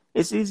do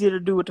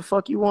what the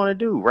fuck you want to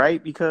do,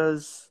 right?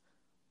 Because,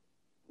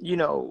 you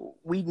know,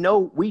 we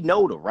know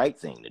the right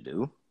thing to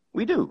do.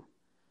 We do.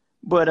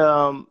 But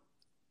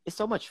it's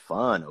so much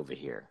fun over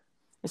here.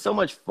 It's so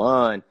much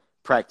fun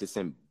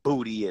practicing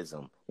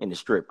Buddhism in the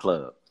strip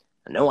club.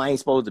 I know I ain't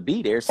supposed to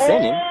be there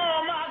sinning.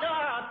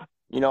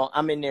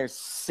 I'm in there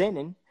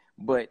sinning,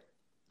 but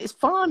it's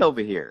fun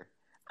over here.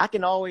 I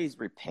can always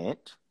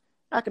repent.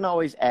 I can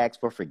always ask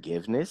for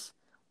forgiveness,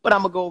 but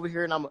I'm gonna go over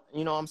here and I'm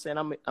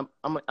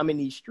in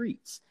these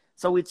streets.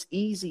 So it's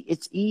easy.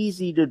 It's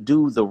easy to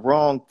do the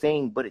wrong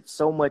thing, but it's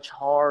so much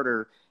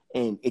harder,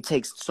 and it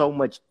takes so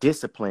much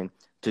discipline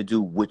to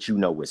do what you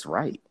know is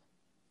right.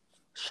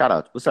 Shout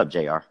out. What's up,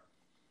 JR?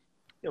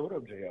 Yeah, what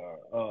up, JR?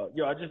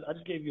 Yo, I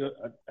just gave you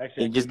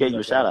He just gave you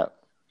a shout out.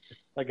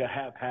 Like a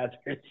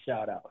haphazard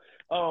shout out.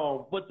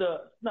 But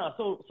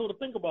so the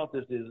thing about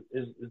this is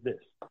this,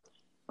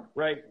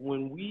 right?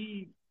 When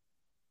you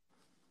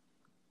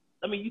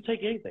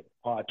take anything,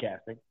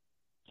 podcasting,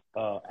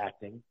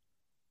 acting,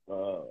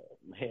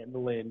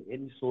 handling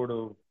any sort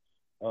of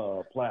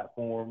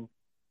platform,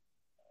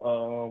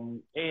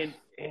 and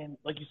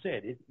like you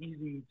said, it's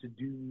easy to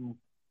do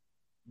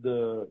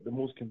the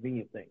most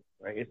convenient thing,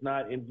 right? It's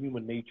not in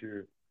human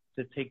nature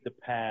to take the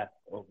path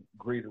of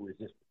greater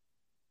resistance,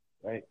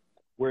 right?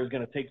 Where it's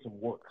going to take some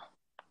work,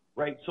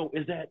 right? So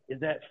is that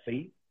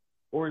faith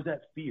or is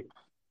that fear?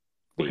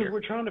 Because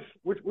we're trying to.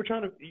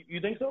 You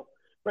think so?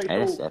 Right.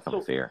 That's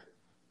definitely fear.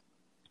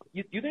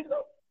 You think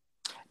so?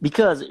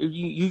 Because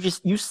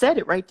you said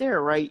it right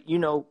there, right?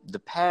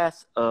 The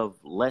path of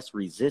less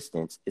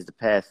resistance is the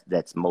path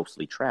that's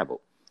mostly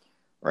traveled,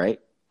 right?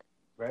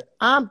 Right.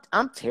 I'm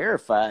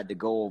terrified to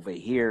go over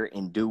here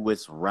and do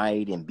what's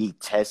right and be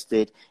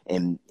tested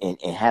and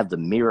have the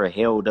mirror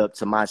held up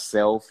to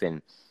myself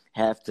and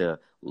have to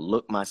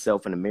look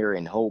myself in the mirror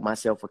and hold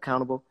myself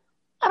accountable.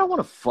 I don't want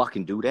to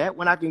fucking do that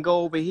when I can go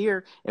over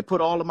here and put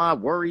all of my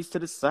worries to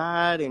the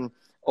side and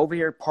over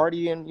here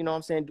partying,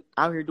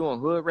 out here doing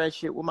hood rat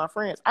shit with my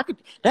friends.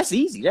 That's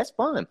easy. That's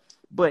fun.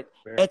 But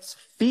It's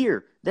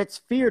fear. That's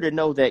fear to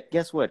know that,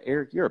 guess what,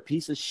 Eric, you're a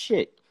piece of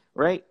shit,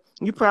 right?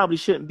 You probably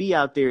shouldn't be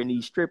out there in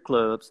these strip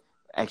clubs.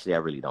 Actually, I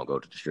really don't go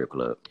to the strip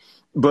club.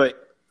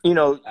 But,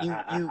 you're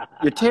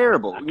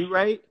terrible,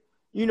 right?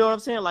 You know what I'm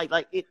saying? Like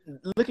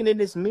looking in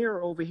this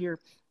mirror over here,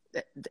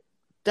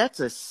 that's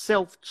a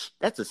self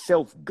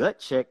gut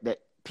check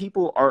that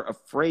people are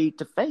afraid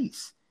to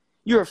face.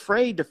 You're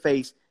afraid to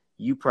face.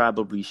 You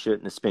probably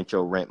shouldn't have spent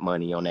your rent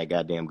money on that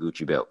goddamn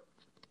Gucci belt.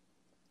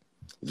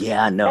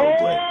 Yeah, I know,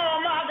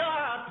 my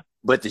God.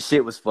 But the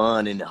shit was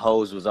fun and the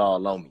hose was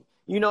all on me.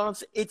 You know what I'm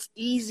saying? It's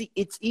easy.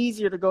 It's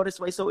easier to go this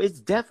way. So it's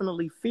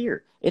definitely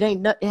fear. It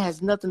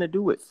has nothing to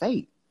do with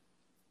faith.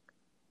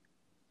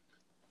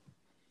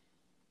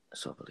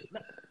 So I believe.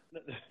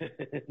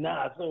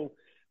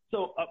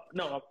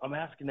 No, I'm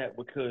asking that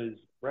because,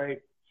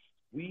 right,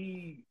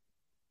 fear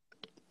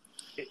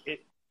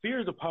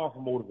is a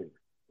powerful motivator,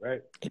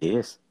 right? It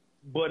is.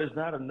 But it's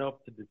not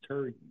enough to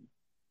deter you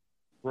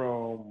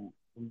from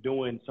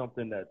doing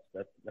something that's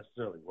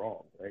necessarily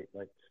wrong, right?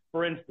 Like,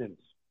 for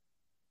instance,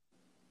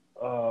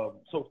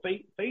 so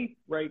faith,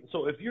 right?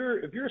 So if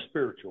you're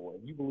spiritual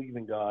and you believe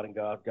in God and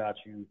God's got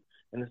you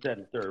and this, that,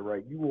 and the third,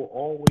 right? You will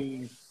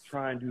always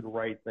try and do the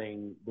right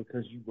thing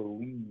because you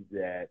believe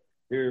that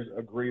there's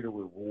a greater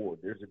reward,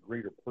 there's a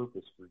greater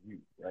purpose for you,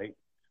 right?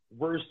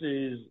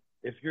 Versus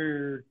if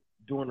you're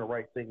doing the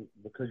right thing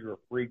because you're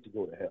afraid to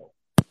go to hell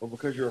or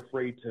because you're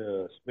afraid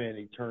to spend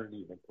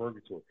eternity in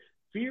purgatory.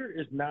 Fear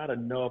is not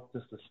enough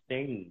to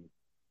sustain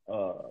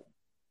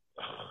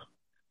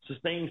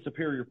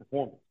superior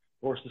performance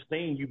or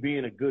sustain you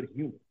being a good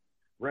human,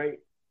 right?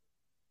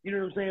 You know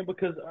what I'm saying?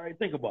 Because, all right,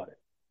 think about it.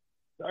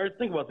 All right,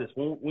 think about this.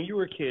 When you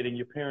were a kid and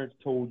your parents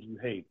told you,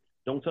 hey,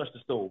 don't touch the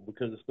stove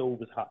because the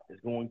stove is hot. It's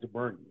going to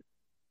burn you.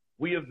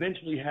 We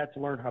eventually had to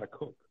learn how to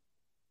cook.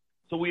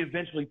 So we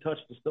eventually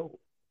touched the stove.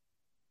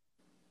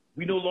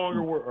 We no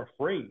longer were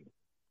afraid,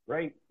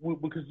 right?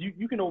 Because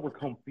you can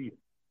overcome fear.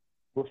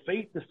 But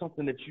faith is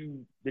something that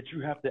you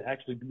have to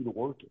actually do the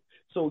work in.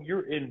 So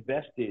you're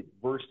invested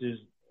versus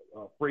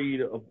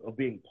afraid of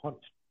being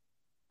punished.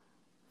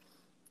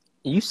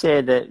 You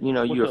said that,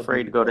 you're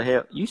afraid to go to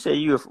hell. You said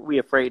we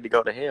afraid to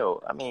go to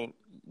hell. I mean,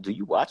 do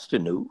you watch the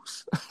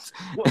news?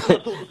 So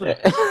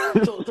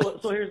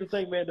here's the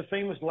thing, man. The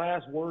famous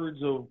last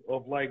words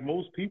of like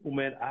most people,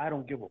 man, I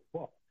don't give a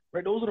fuck.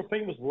 Right? Those are the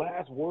famous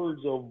last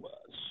words of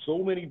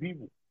so many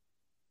people.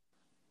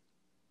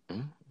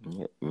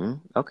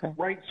 Okay.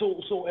 Right?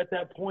 So at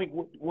that point,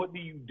 what do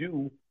you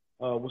do?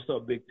 What's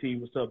up, Big T?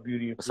 What's up,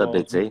 Beauty and What's up,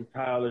 Big T?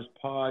 Tyler's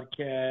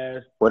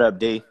podcast. What up,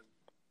 D?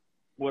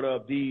 What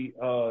up, D?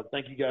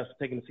 Thank you guys for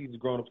taking the seats of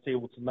Grown Ups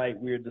Table tonight.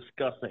 We are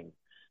discussing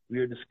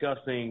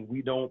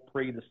we don't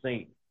pray the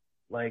same,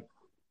 like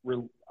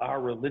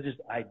our religious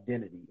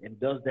identity, and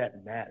does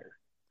that matter?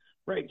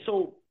 Right.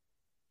 So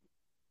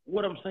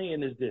what I'm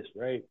saying is this,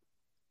 right?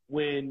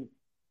 When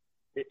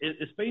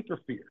it's faith or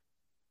fear,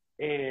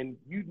 and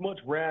you'd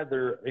much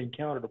rather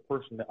encounter the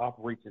person that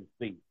operates in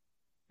faith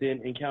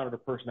than encounter the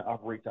person that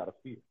operates out of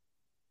fear.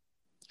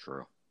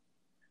 True.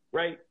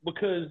 Right?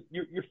 Because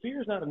your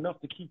fear is not enough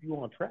to keep you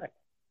on track,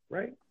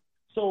 right?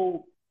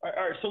 So, all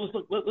right, so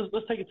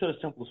let's take it to the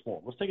simplest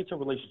form. Let's take it to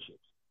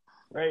relationships,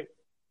 right?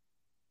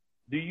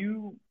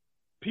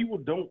 People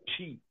don't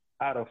cheat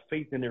out of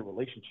faith in their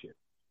relationship.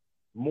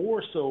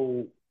 More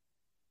so,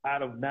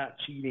 out of not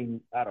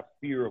cheating out of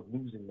fear of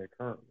losing their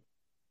currency.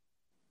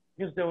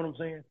 You understand what I'm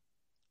saying?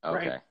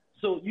 Okay. Right?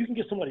 So you can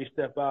get somebody to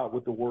step out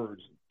with the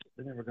words,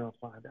 they're never gonna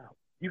find out.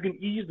 You can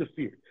ease the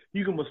fear.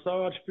 You can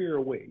massage fear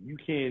away. You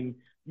can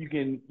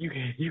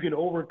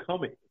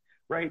overcome it,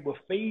 right? But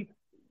faith,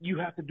 you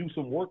have to do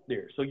some work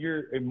there. So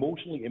you're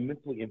emotionally and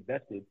mentally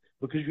invested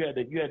because you had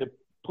to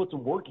put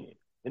some work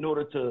in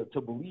order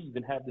to believe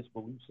and have this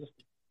belief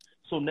system.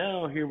 So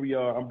now here we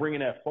are. I'm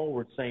bringing that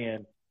forward,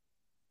 saying,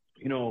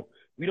 you know,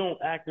 we don't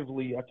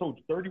actively. I told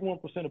you,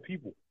 31% of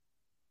people.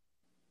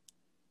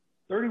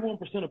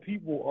 31% of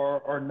people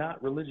are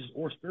not religious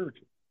or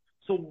spiritual.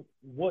 So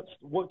what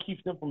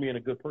keeps them from being a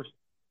good person?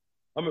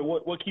 I mean,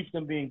 what keeps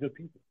them being good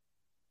people?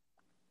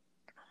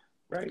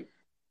 Right?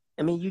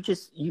 I mean,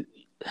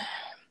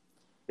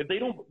 if they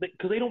don't,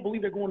 because they don't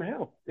believe they're going to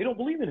hell. They don't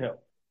believe in hell.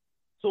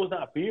 So it's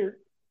not fear.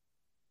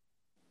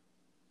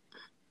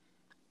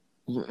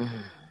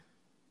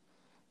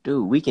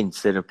 Dude, we can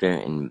sit up there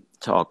and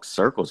talk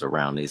circles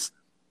around this.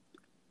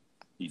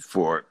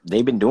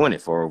 They've been doing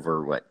it for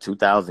over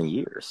 2,000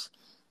 years,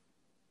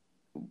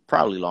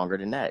 probably longer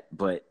than that.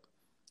 But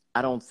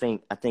I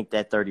think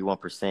that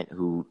 31%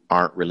 who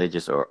aren't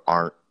religious or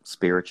aren't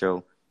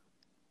spiritual,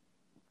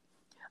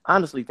 I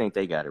honestly think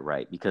they got it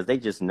right because they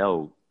just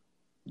know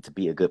to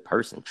be a good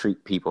person,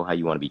 treat people how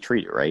you want to be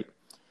treated, right?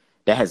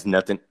 That has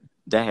nothing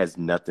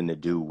to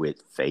do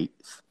with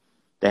faith.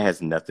 That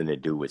has nothing to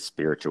do with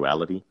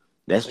spirituality.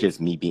 That's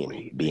just me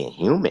being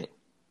human.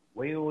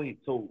 Wait.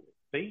 So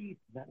faith,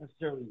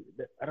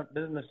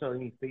 doesn't necessarily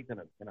mean faith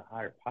in a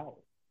higher power.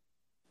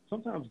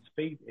 Sometimes it's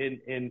faith in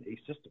a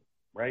system,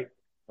 right?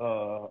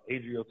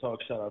 Adriel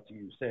Talk, shout out to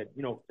you, said,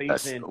 you know,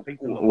 faith in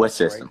what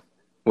system? Right?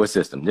 What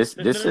system? This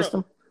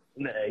system?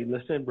 Hey,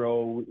 listen,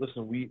 bro.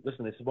 Listen.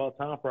 It's about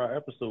time for our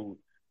episode.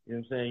 You know what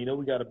I'm saying? You know,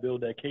 we got to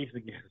build that case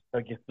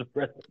against the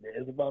president.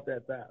 It's about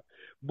that time.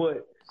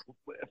 But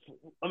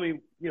I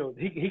mean, you know,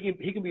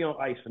 he can be on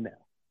ice for now,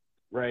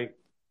 right?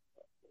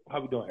 How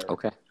we doing, Eric?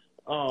 Okay.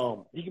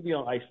 He can be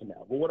on ice for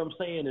now. But what I'm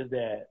saying is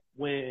that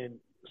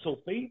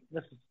faith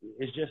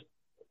is just,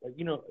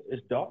 you know,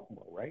 it's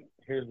dogma, right?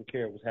 Here's what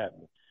care was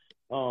happening.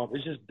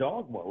 It's just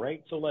dogma,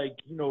 right? So, like,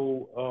 you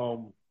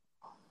know,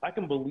 I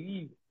can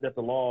believe that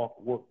the law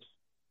works.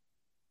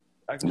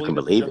 You can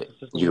believe it.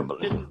 You can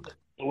believe it.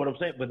 What I'm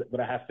saying, but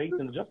I have faith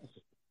in the justice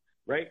system,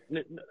 right?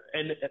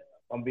 And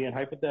I'm being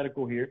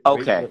hypothetical here.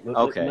 Okay.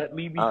 Okay. Let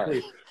me be clear.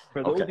 Right.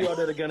 For those of y'all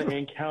that are going to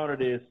encounter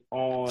this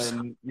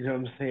on, you know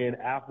what I'm saying,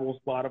 Apple,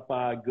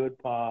 Spotify, Good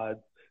Pods,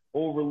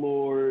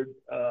 Overlord,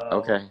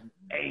 okay.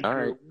 Anchor, all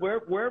right.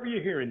 Wherever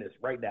you're hearing this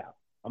right now,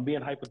 I'm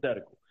being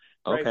hypothetical.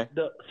 Right? Okay.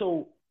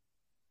 So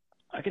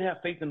I can have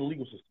faith in the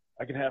legal system.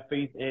 I can have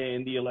faith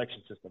in the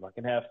election system. I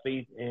can have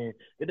faith in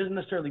 – it doesn't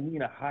necessarily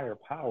mean a higher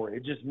power.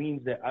 It just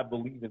means that I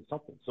believe in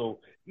something.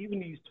 So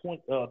even these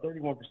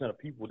 31% of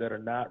people that are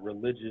not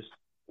religious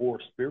or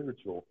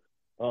spiritual,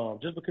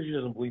 just because you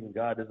doesn't believe in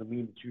God doesn't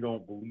mean that you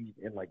don't believe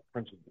in, like,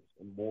 principles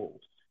and morals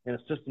and a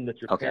system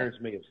that your parents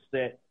may have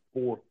set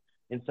forth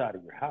inside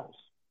of your house.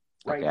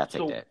 Right?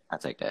 Okay, I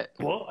take that.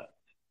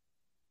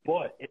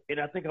 But, and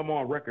I think I'm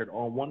on record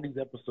on one of these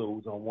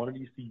episodes, on one of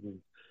these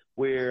seasons,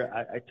 where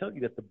I tell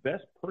you that the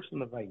best person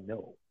that I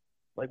know,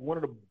 like one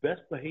of the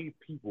best behaved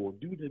people,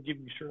 dude that give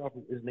you shirt off,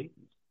 is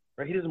Nathan.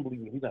 Right? He doesn't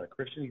believe he's not a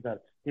Christian. He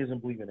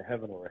doesn't believe in a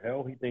heaven or a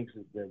hell. He thinks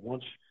that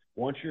once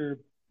you're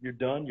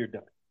done, you're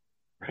done.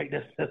 Right?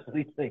 That's what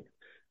he thinks.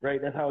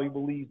 Right? That's how he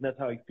believes and that's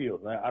how he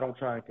feels. I don't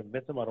try and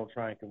convince him. I don't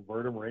try and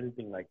convert him or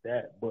anything like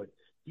that. But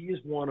he is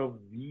one of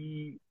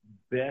the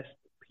best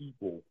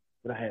people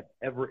that I have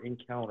ever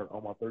encountered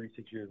on my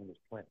 36 years on this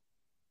planet.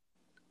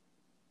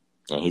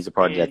 And he's a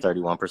part of that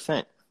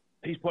 31%.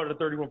 He's part of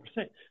the 31%.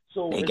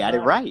 So they got it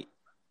right.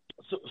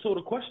 So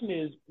the question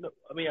is,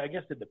 I mean, I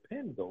guess it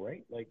depends, though,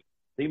 right? Like,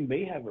 they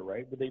may have it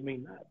right, but they may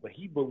not. But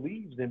he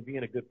believes in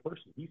being a good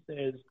person. He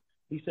says,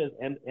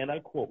 and I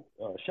quote,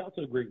 shout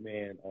to the great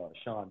man,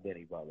 Sean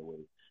Denny, by the way.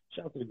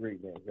 Shout to the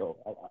great man. Yo,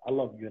 I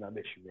love you and I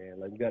miss you, man.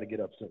 Like, we got to get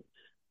up soon.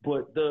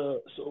 But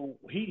so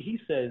he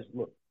says,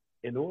 look,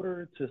 in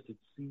order to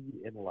succeed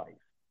in life,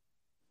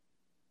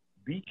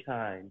 be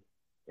kind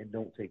and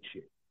don't take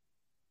shit.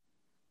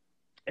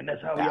 And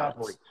that's how he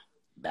operates.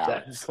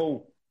 That's his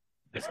code.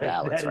 That's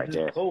balance right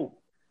there. Code,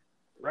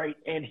 right?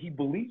 And he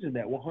believes in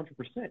that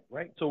 100%,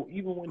 right? So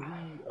even when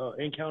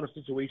he encounters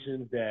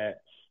situations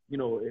that, you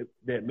know,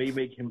 that may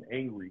make him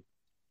angry.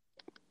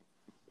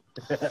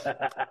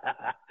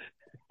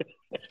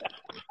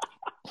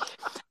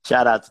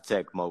 Shout out to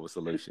Tech Mobile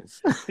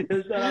Solutions.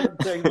 Shout out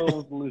to Tech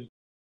Mobile Solutions.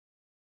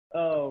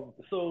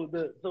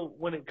 So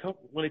when it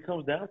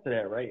comes down to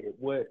that, right?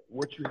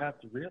 What you have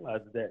to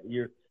realize is that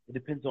it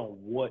depends on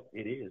what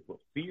it is, but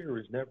fear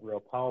is never a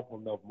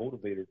powerful enough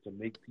motivator to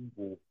make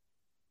people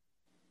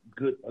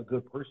a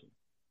good person.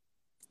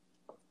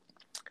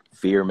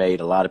 Fear made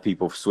a lot of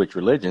people switch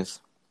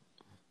religions.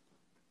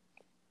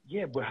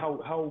 Yeah, but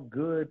how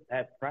good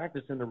at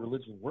practicing the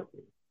religion were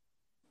they?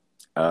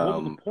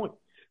 What was the point?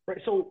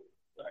 Right. So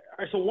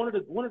one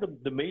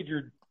of the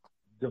major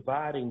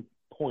dividing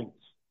points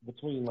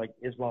between like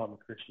Islam and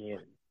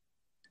Christianity,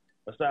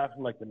 aside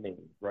from like the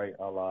names, right?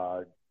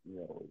 Allah,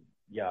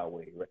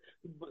 Yahweh, right?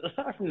 But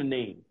aside from the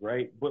names,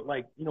 right? But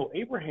like,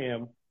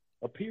 Abraham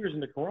appears in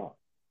the Quran.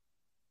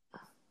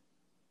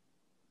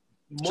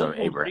 So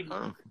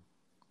Abraham,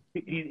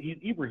 he's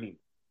Ibrahim,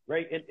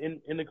 right?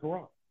 In the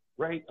Quran,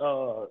 right?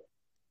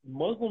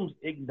 Muslims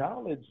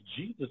acknowledge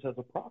Jesus as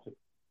a prophet,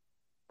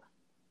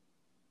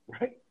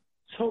 right?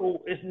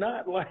 So it's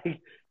not like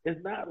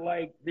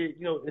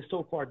it's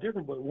so far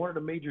different. But one of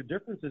the major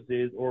differences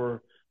is,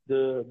 or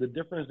the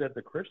difference that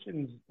the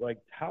Christians like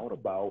tout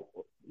about,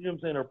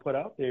 or put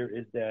out there,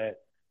 is that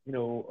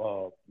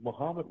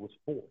Muhammad was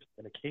forced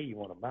in a cave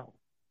on a mountain,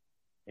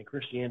 and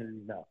Christianity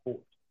is not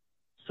forced.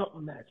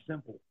 Something that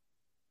simple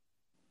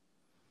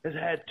has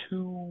had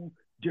two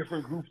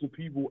different groups of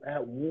people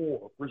at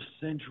war for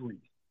centuries.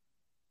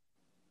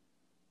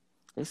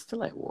 They're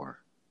still at war.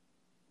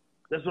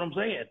 That's what I'm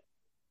saying.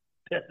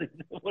 That's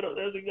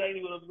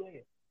exactly what I'm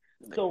saying.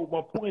 So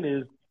my point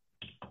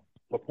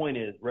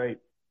is, right?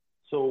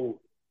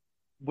 So,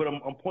 but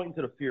I'm pointing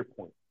to the fear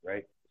point,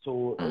 right?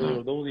 So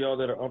those of y'all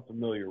that are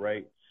unfamiliar,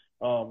 right?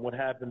 What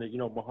happened is,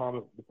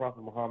 the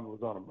Prophet Muhammad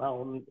was on a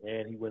mountain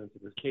and he went into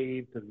this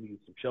cave because he needed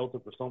some shelter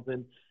for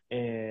something.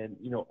 And,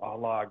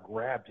 Allah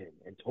grabbed him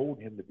and told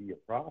him to be a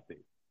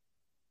prophet.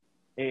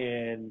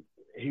 And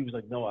he was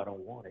like, no, I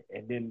don't want it.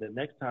 And then the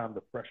next time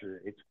the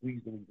pressure, it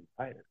squeezed him even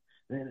tighter.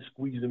 And then it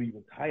squeezed him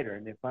even tighter.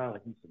 And then finally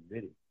he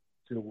submitted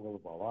to the will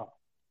of Allah.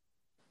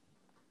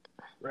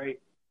 Right?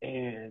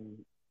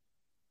 And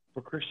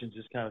for Christians,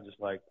 it's kind of just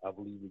like, I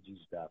believe that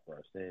Jesus died for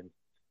our sins.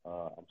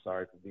 I'm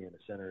sorry for being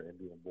a sinner and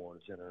being born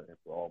a sinner, and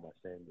for all my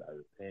sins, I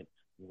repent.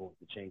 I'm going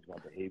to change my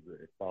behavior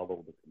and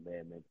follow the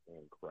commandments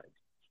in Christ.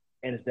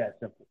 And it's that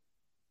simple.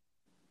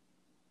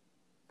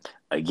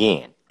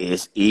 Again,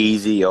 it's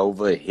easy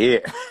over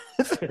here.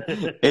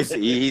 It's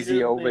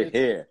easy over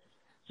here.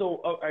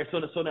 So, all right,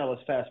 so now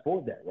let's fast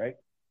forward that, right?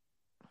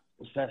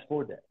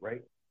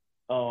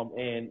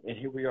 And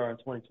here we are in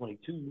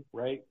 2022,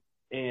 right?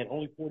 And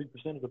only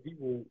 40% of the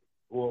people,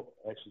 well,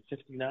 actually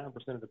 69%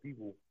 of the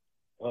people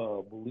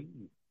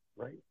believe,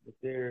 right, that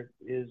there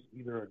is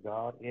either a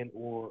God and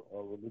or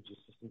a religious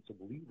system to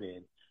believe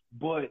in.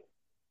 But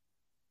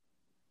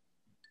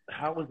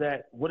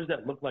what does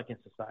that look like in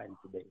society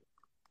today?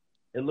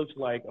 It looks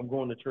like I'm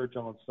going to church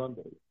on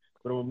Sunday,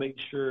 but I'm going to make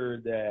sure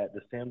that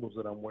the sandals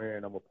that I'm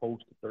wearing, I'm going to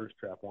post the thirst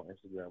trap on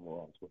Instagram or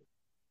on Twitter.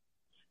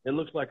 It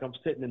looks like I'm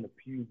sitting in the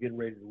pew getting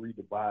ready to read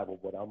the Bible,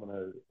 but I'm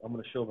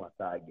gonna show my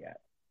thigh gap.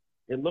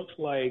 It looks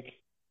like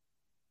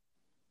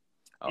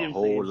a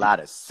whole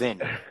lot of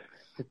sin.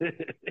 You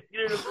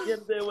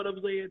understand what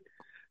I'm saying?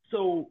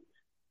 So,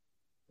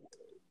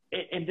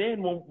 and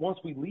then once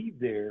we leave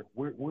there,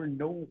 we're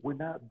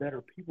not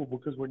better people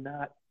because we're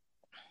not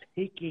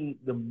taking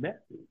the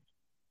message.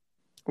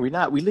 We're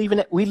not. We leaving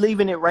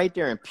it right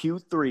there in pew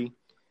 3,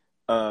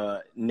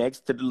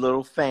 next to the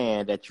little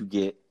fan that you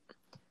get.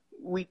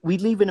 We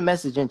leaving the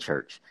message in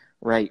church,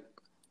 right?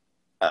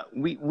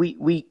 We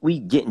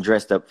getting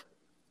dressed up.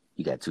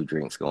 You got 2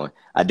 drinks going.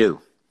 I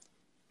do.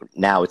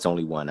 Now it's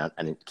only one. I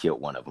didn't kill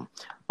one of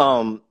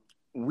them.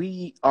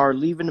 We are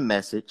leaving the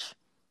message.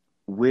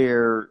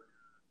 We're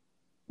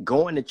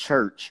going to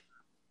church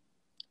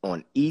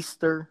on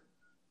Easter,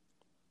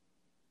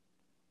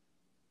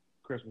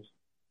 Christmas.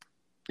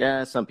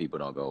 Yeah, some people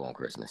don't go on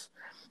Christmas.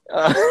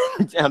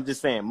 I'm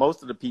just saying,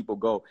 most of the people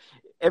go.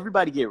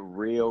 Everybody get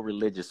real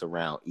religious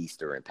around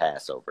Easter and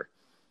Passover.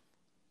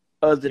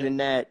 Other than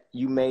that,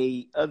 you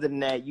may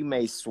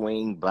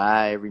swing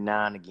by every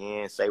now and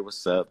again, say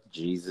what's up,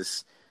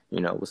 Jesus,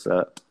 what's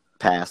up,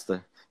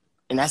 Pastor,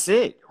 and that's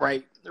it,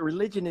 right?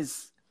 Religion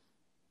is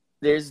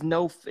there's. All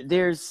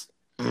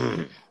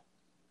right,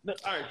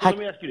 so let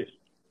me ask you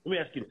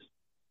this.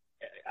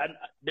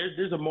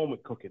 There's a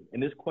moment cooking,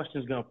 and this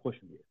question is gonna push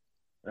me.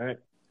 All right,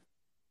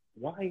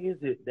 why is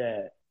it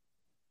that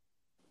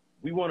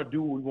we want to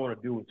do what we want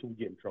to do until we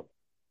get in trouble?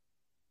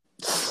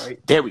 Right?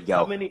 There we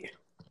go.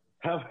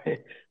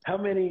 How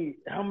many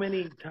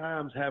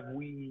times have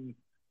we,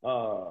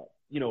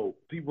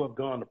 people have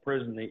gone to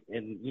prison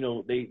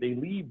and they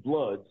leave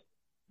Bloods,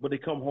 but they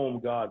come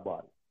home God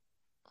body,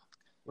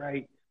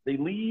 right? They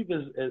leave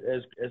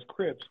as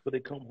Crips, but they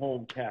come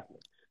home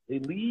Catholic. They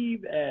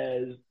leave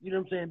as,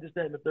 this,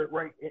 that, and the third,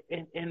 right,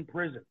 in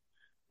prison,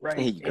 right?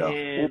 Here you go.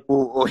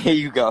 And, here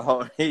you go.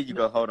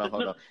 Hold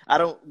on. I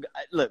don't,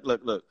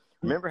 look.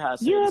 Remember how I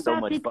said You're it's so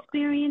about much to fun?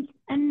 experience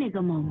a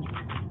nigga moment.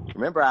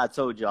 Remember I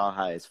told y'all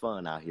how it's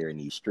fun out here in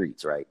these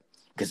streets, right?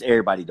 Because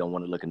everybody don't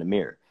want to look in the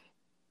mirror.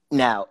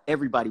 Now,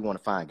 everybody want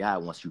to find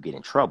God once you get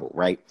in trouble,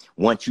 right?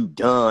 Once you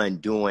done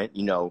doing,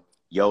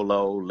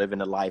 YOLO, living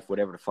the life,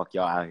 whatever the fuck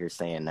y'all out here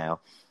saying now.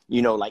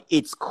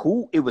 It's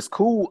cool. It was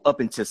cool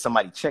up until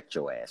somebody checked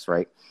your ass,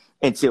 right?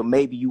 Until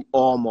maybe you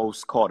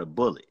almost caught a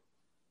bullet.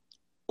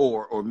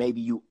 Or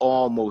maybe you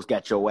almost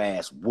got your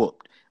ass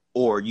whooped.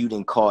 Or you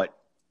didn't caught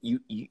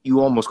you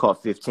almost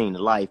caught 15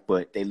 to life,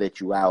 but they let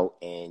you out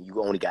and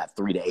you only got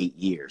 3 to 8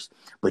 years.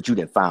 But you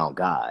didn't found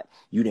God.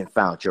 You didn't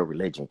found your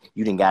religion.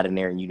 You didn't got in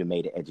there and you done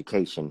made an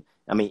education.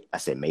 I mean, I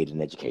said made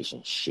an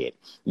education. Shit.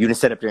 You didn't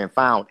sit up there and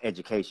found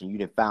education. You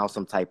didn't found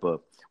some type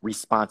of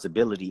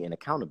responsibility and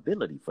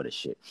accountability for the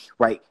shit.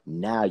 Right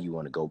now, you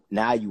want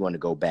to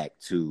go back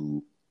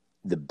to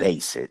the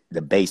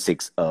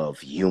basics of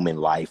human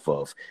life,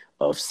 of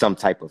some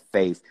type of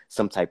faith,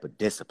 some type of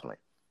discipline.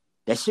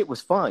 That shit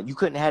was fun. You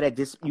couldn't have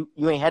that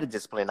you ain't had a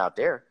discipline out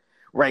there,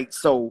 right?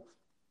 So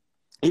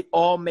it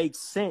all makes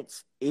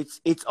sense.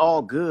 It's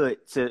all good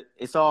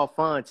it's all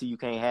fun till you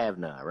can't have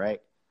none,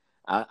 right?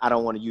 I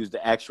don't want to use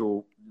the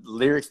actual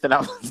lyrics that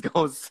I was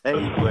gonna say,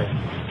 but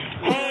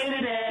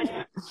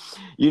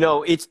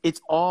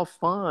it's all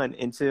fun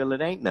until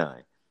it ain't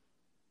none.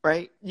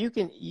 Right? You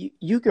can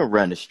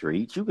run the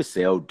streets, you can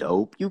sell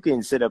dope, you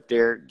can sit up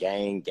there,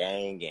 gang,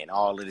 and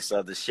all of this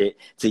other shit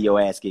till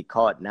your ass get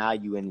caught. Now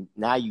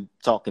you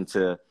talking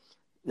to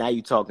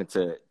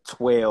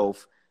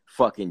 12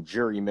 fucking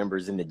jury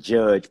members and the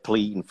judge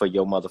pleading for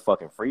your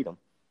motherfucking freedom.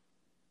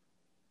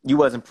 You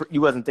wasn't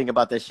thinking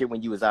about that shit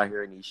when you was out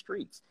here in these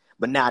streets.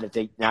 But now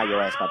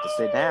your ass about to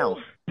sit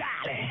down.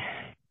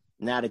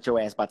 Now that your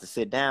ass about to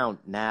sit down,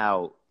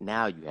 now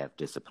you have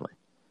discipline.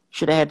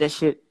 Should have had that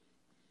shit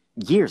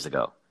years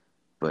ago,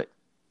 but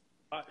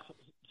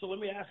so let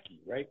me ask you,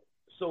 right?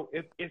 So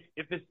if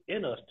it's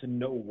in us to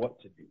know what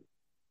to do,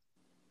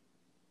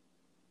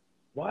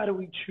 why do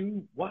we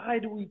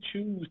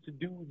choose to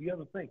do the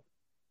other thing?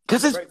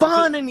 Because it's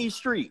fun in these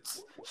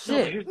streets.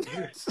 Shit.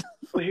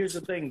 But here's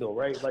the thing, though,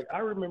 right? Like I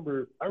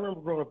remember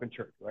growing up in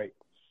church, right?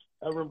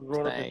 I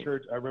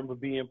remember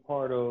being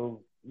part of,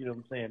 you know what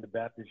I'm saying, the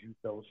Baptist Youth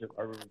Fellowship.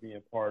 I remember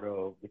being part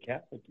of the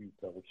Catholic Youth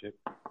Fellowship.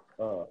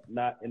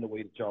 Not in the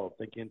way that y'all are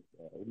thinking.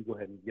 Let me go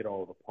ahead and get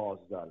all the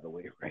pauses out of the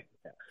way right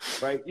now.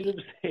 Right? You know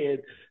what I'm saying?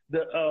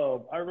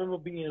 I remember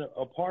being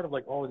a part of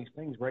like all of these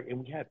things, right?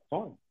 And we had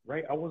fun,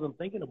 right? I wasn't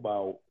thinking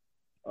about,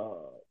 you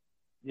know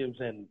what I'm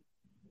saying?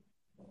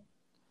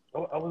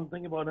 I wasn't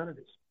thinking about none of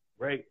this,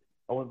 right?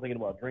 I wasn't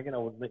thinking about drinking.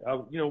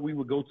 We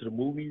would go to the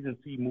movies and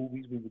see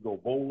movies. We would go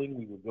bowling.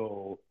 We would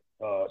go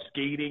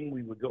skating.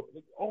 We would go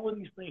all of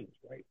these things,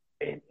 right?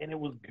 And it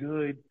was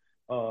good,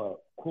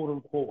 quote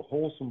unquote,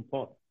 wholesome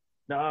fun.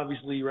 Now,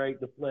 obviously, right,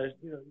 the flesh,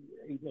 you know,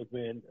 hey, look,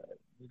 man,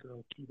 this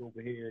girl cute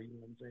over here, you know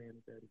what I'm saying?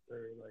 That is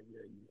third, like,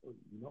 yeah,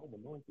 you know I'm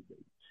anointed,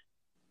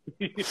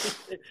 baby.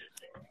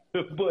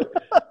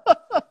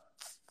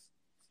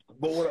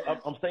 but what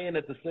I'm saying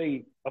that to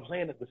say,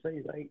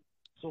 right?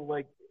 So,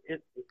 like, is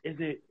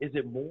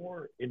it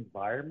more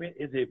environment?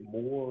 Is it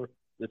more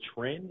the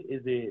trend?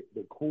 Is it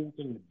the cool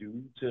thing to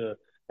do to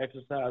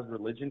exercise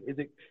religion? Is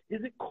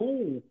it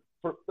cool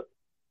for?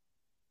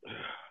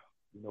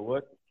 You know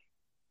what?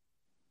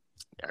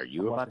 Are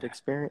you about to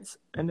experience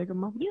a nigga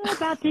moment? You're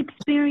about to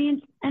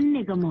experience a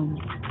nigga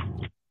moment.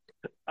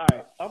 All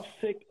right, I'm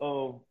sick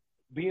of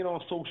being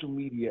on social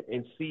media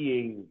and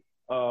seeing,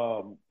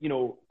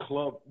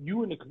 club.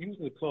 You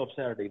using the club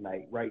Saturday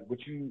night, right?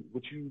 But you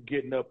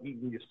getting up,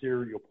 eating your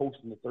cereal,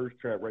 posting the thirst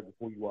trap right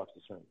before you watch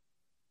the sermon,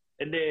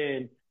 and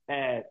then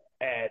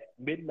at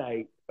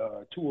midnight,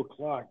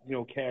 2:00, you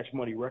know, Cash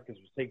Money Records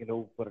was taking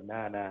over for the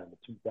 99 and the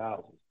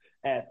 2000s.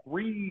 At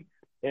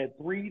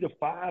 3 to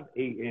 5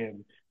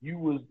 a.m., you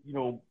was, you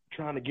know,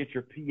 trying to get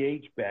your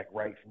pH back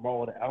right from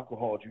all the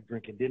alcohol you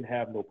drink and didn't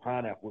have no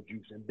pineapple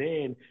juice. And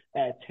then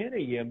at 10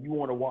 a.m., you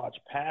want to watch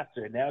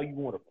Pastor, and now you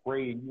want to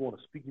pray and you want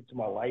to speak into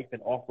my life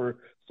and offer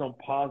some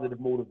positive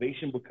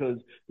motivation, because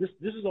this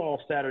is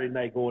all Saturday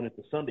night going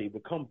into Sunday.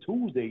 But come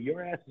Tuesday,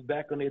 your ass is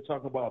back on there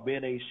talking about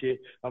Ben ain't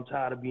shit. I'm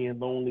tired of being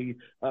lonely.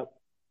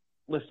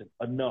 Listen,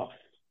 enough.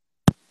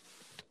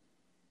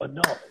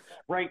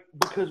 Right?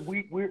 Because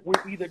we're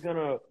either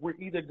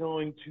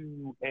going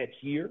to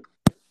adhere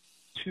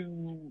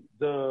to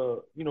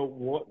the, you know,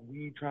 what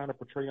we trying to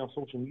portray on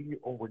social media,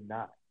 or we're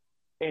not.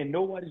 And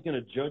nobody's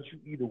going to judge you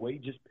either way.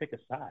 Just pick a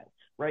side,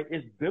 right?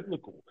 It's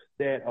biblical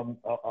that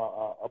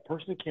a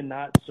person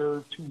cannot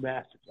serve two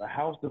masters. A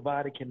house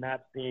divided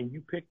cannot stand.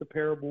 You pick the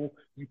parable,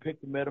 you pick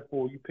the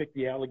metaphor, you pick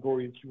the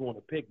allegory that you want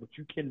to pick, but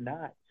you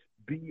cannot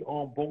be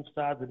on both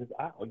sides of this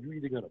aisle. You're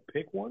either going to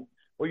pick one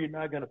or you're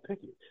not going to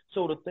pick it.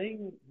 So the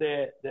thing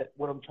that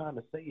what I'm trying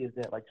to say is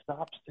that, like,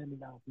 stop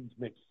sending out these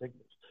mixed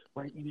signals,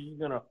 right? Either you're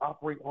going to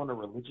operate on the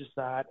religious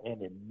side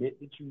and admit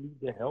that you need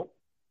the help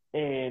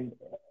and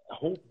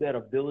hope that a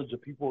village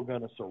of people are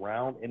going to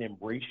surround and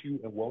embrace you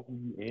and welcome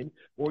you in,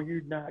 or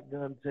you're not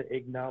going to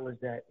acknowledge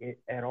that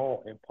at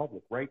all in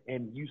public, right?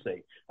 And you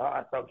say,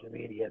 social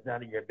media, it's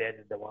none of your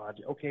business, Devon.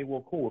 Okay,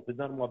 well, cool. If it's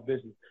none of my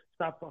business,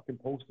 stop fucking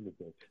posting it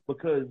then.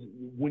 Because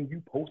when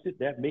you post it,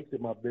 that makes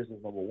it my business,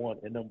 number one.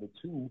 And number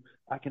two,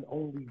 I can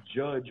only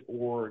judge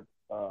or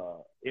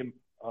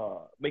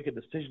make a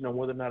decision on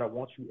whether or not I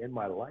want you in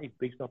my life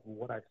based off of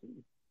what I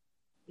see.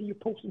 And you're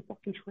posting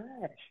fucking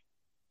trash.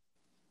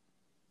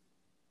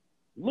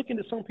 Looking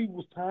at some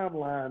people's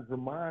timelines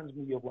reminds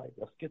me of like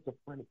a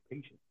schizophrenic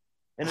patient.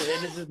 And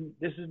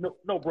this is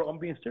no, bro. I'm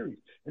being serious.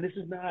 And this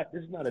is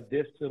not a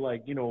diss to,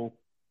 like, you know.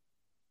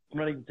 I'm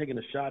not even taking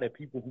a shot at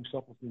people who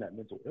suffer from that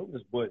mental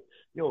illness, but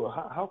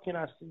how can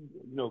I see,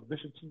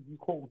 Bishop T, you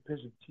quote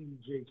Bishop T.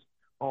 Jakes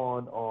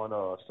on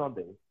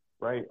Sunday,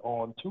 right?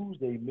 On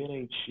Tuesday, men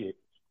ain't shit.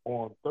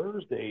 On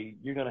Thursday,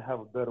 you're gonna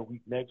have a better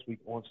week next week.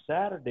 On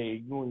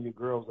Saturday, you and your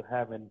girls are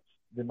having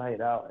the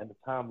night out and the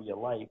time of your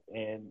life.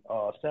 And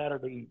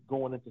Saturday,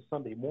 going into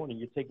Sunday morning,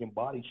 you're taking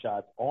body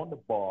shots on the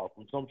bar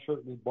from some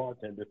shirtless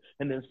bartender,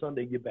 and then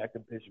Sunday you're back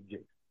in Bishop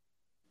Jakes.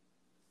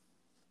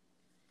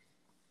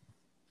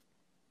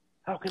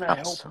 How can I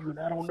help you and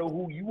I don't know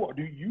who you are?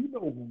 Do you know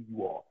who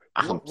you are?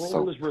 What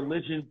role is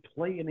religion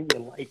playing in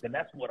your life? And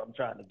that's what I'm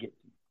trying to get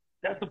to.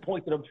 That's the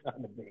point that I'm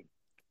trying to make.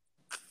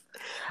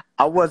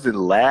 I wasn't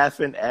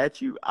laughing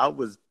at you. I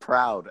was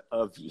proud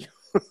of you.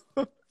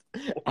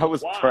 I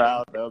was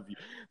proud of you.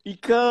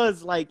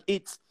 Because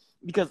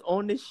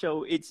on this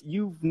show,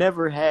 you've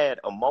never had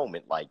a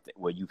moment like that.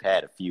 Well, you've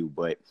had a few,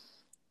 but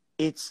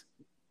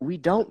we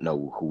don't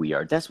know who we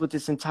are. That's what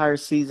this entire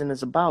season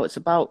is about. It's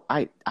about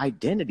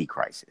identity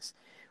crisis,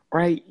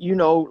 right? You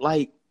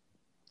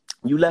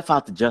left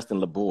out the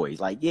Justin LeBoy.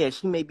 Like, yeah,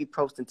 she may be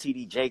posting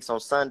TD Jakes on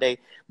Sunday.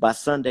 By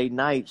Sunday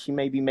night, she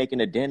may be making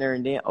a dinner,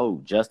 and then,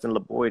 Justin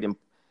LeBoy.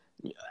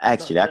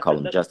 Actually, I call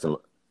him Justin.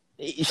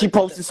 She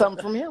posted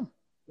something from him.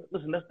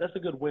 Listen, that's a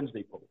good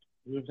Wednesday post.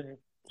 You know what I'm saying?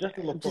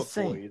 Justin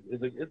LeBoy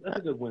that's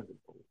a good Wednesday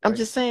post. Right? I'm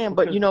just saying,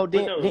 but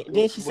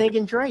then she's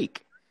singing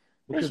Drake.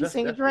 And she's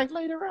singing Drake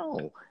later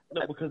on.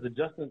 No, because the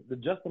Justin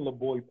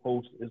LeBoy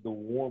post is the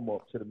warm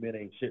up to the Men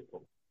Ain't Shit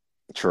post.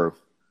 True.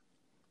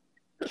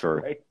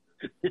 Right? Right?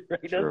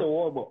 That's the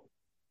warm up.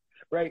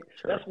 Right?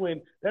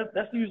 True.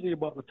 That's usually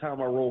about the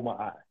time I roll my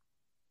eye.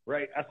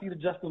 Right? I see the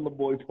Justin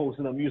LeBoy post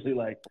and I'm usually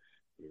like,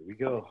 here we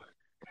go.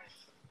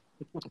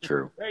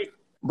 True. Right?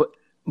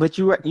 But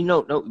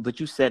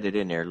you said it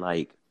in there,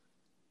 like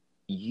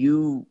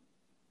you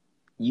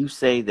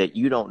say that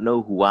you don't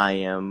know who I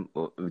am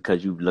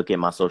because you look at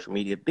my social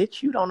media.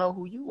 Bitch, you don't know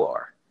who you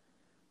are.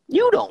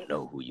 You don't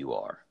know who you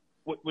are.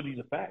 What these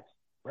are facts,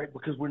 right?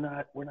 Because we're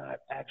not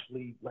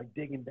actually like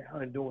digging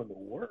down and doing the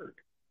work.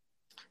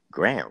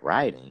 Grant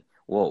Rising.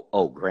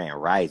 Whoa, Grant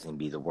Rising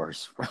be the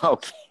worst.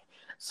 Okay.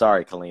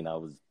 Sorry,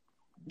 Kalina.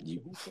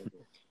 Kalina.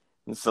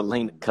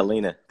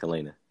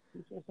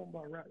 Who said something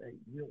about right?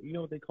 You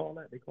know what they call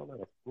that? They call that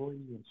a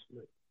Freudian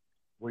slip,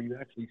 where you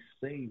actually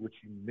say what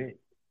you meant.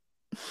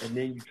 And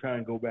then you try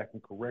and go back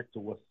and correct to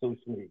what's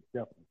socially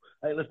acceptable.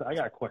 Hey, listen, I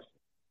got a question.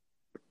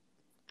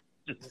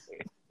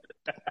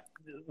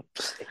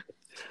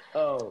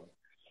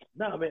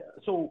 Nah, man.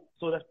 So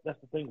that's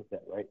the thing with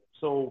that, right?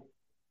 So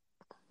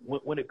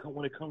when it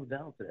comes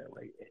down to that,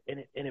 right,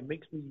 and it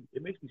makes me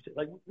say,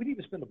 like, we need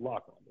to spend a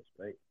block on this,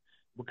 right?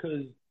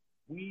 Because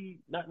we,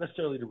 not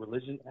necessarily the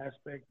religion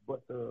aspect,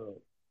 but the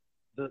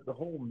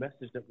whole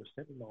message that we're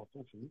sending on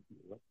social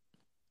media, right?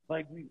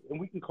 Like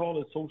we can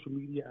call it social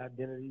media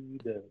identity,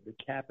 the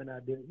capping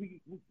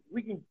identity.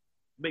 We can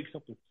make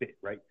something fit,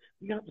 right?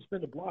 We have to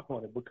spend a block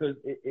on it because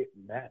it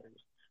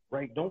matters,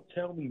 right? Don't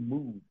tell me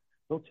mood.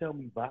 Don't tell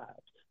me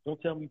vibes. Don't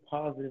tell me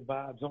positive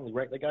vibes only,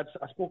 right? Like I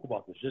spoke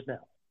about this just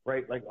now,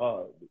 right? Like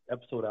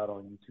episode out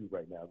on YouTube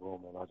right now,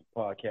 going on a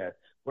podcast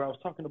where I was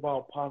talking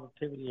about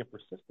positivity and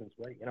persistence,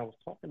 right? And I was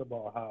talking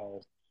about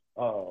how,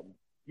 out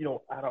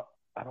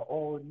of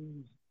all of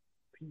these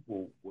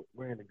people,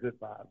 we're in a good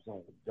vibe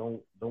zone.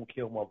 Don't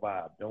kill my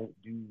vibe. Don't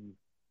do,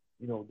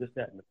 this,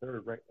 that, and the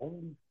third, right?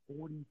 Only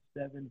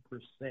 47%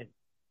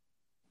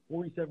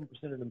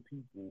 of them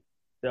people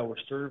that were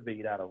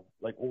surveyed out of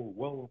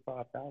over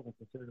 5,000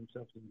 consider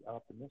themselves to be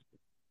optimistic.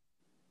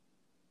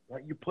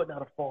 Right? You're putting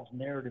out a false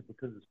narrative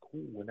because it's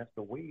cool and that's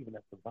the wave and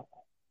that's the vibe.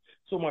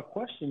 So my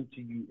question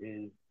to you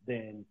is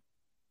then,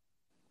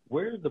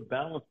 where's the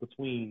balance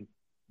between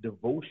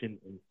devotion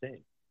and sin?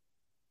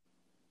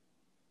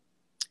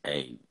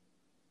 Hey,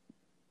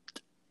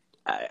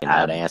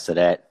 I'd answer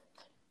that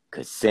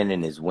because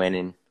sinning is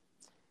winning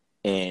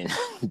and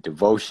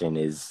devotion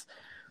is...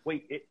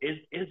 Wait, is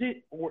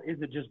it, or is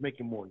it just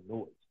making more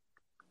noise?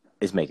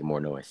 It's making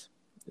more noise.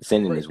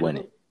 Sinning is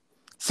winning.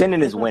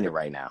 Sinning is winning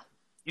right now.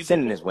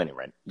 Sinning is winning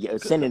right now. Yeah,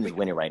 sinning is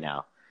winning right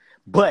now.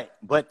 But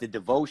the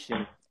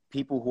devotion,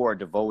 people who are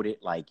devoted,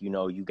 like, you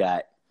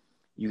got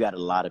a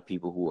lot of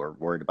people who are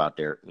worried about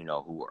their,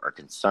 who are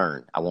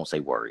concerned. I won't say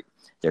worried.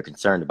 They're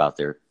concerned about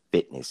their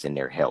fitness and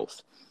their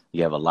health.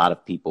 You have a lot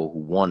of people who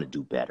want to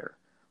do better,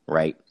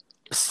 right?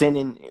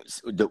 Sinning,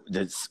 the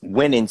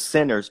winning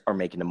sinners are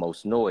making the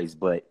most noise,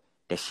 but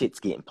that shit's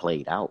getting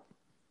played out.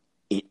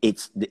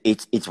 It's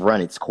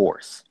run its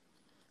course,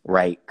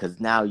 right?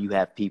 Because now you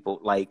have people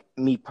like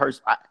me.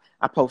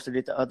 I posted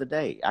it the other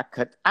day. I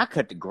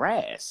cut the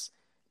grass.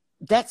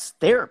 That's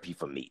therapy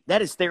for me.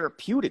 That is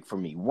therapeutic for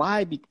me.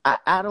 Why?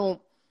 I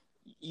don't.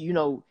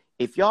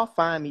 If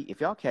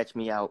y'all catch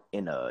me out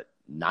in a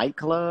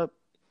nightclub,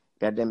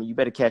 goddamn it, you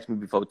better catch me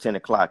before 10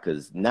 o'clock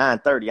because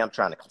 9:30 I'm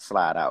trying to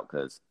slide out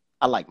because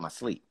I like my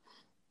sleep.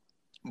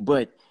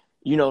 But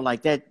You know,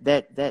 like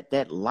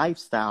that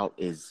lifestyle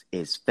is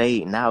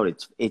fading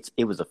out.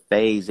 It was a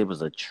phase. It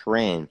was a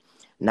trend.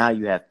 Now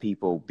you have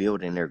people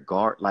building their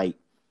guard. Like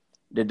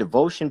the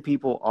devotion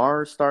people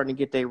are starting to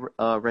get their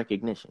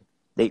recognition.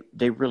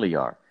 They really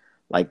are.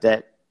 Like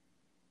that.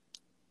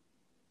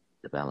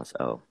 The balance.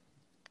 Oh,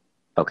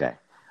 okay.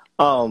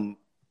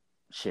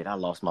 Shit, I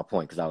lost my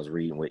point because I was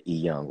reading what E.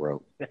 Young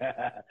wrote.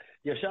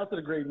 Yeah, shout out to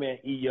the great man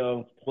E.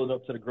 Young, pulling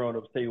up to the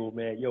grown-ups table,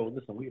 man. Yo,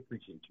 listen, we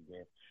appreciate you,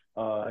 man.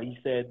 He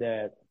said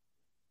that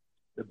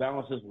the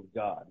balance is with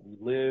God. We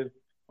live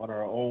on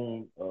our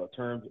own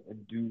terms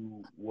and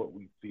do what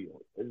we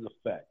feel. It is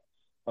a fact.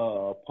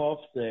 Puff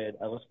said,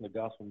 I listen to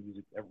gospel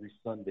music every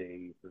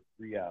Sunday for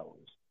 3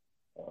 hours,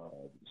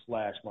 /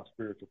 my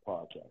spiritual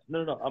podcast.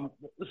 No,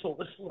 listen,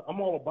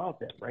 I'm all about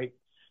that, right?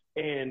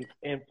 And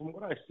from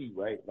what I see,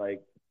 right,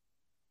 like,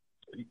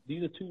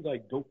 these are two,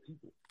 like, dope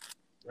people,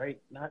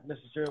 right? Not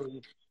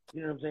necessarily,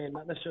 you know what I'm saying?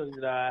 Not necessarily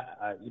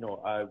that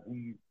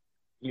we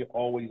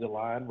always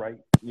align, right?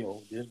 You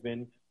know, there's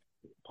been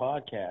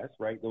podcasts,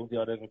 right? Those of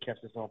y'all that can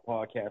catch this on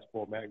podcast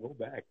format, go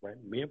back, right?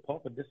 Me and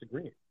Puff are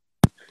disagreeing.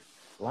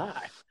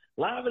 Live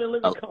in a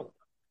living color.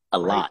 A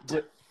lot.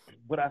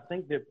 But I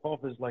think that Puff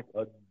is like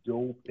a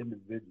dope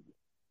individual.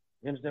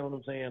 You understand what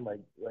I'm saying?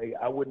 Like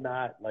I would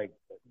not, like,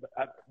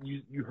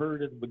 you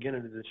heard at the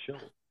beginning of this show,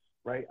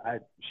 right?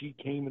 She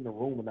came in the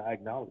room and I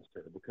acknowledged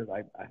her because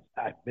I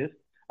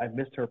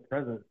missed her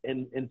presence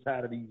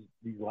inside of these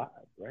lives,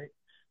 right?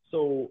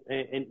 So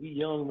and E.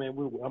 Young, man,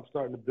 I'm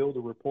starting to build a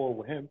rapport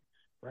with him,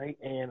 right?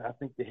 And I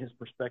think that his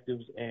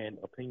perspectives and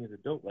opinions are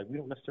dope. Like, we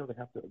don't necessarily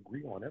have to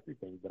agree on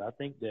everything, but I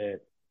think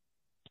that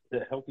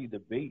the healthy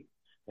debate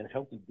and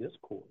healthy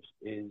discourse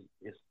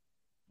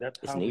that's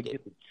how needed. We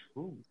get the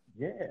truth.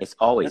 Yeah, it's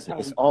always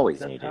that's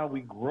needed. how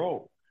we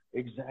grow.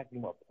 Exactly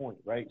my point,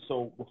 right?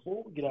 So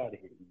before we get out of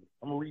here,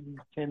 I'm gonna read these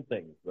 10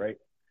 things, right?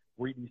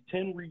 Read these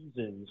 10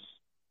 reasons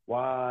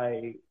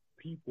why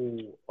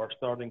people are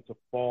starting to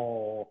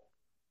fall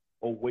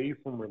away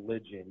from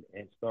religion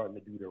and starting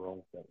to do their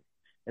own thing.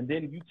 And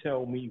then you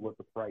tell me what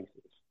the price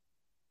is.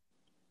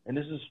 And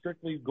this is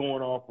strictly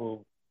going off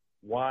of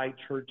why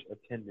church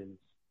attendance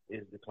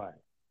is declining.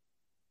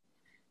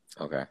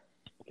 Okay.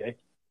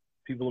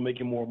 People are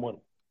making more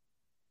money.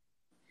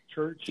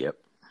 Church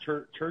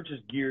is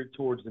geared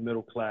towards the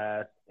middle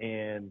class,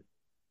 and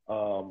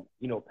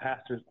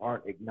pastors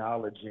aren't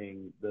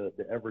acknowledging the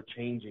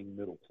ever-changing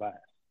middle class,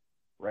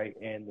 right?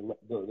 And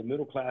the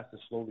middle class is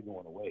slowly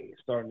going away.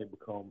 It's starting to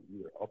become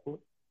either upper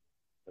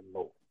and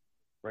lower,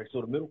 right? So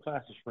the middle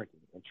class is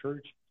shrinking. And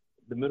church,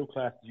 the middle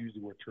class is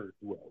usually where church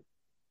dwells.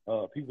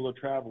 People are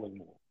traveling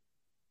more,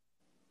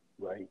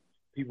 right?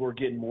 People are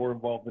getting more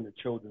involved in their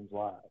children's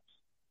lives.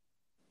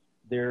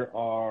 There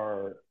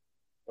are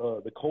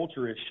the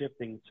culture is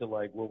shifting to,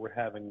 like, where we're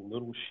having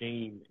little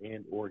shame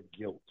and or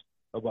guilt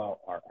about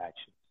our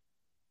actions,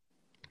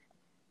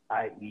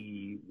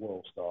 i.e.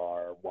 World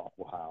Star,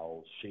 Waffle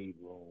House, Shade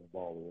Room,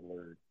 Baller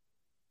Alert,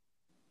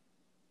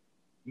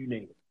 you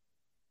name it.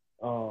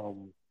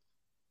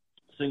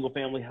 Single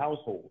family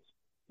households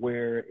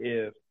where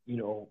if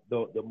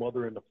the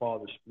mother and the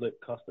father split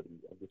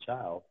custody of the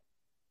child,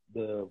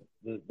 the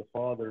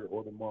father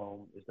or the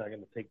mom is not going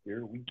to take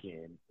their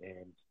weekend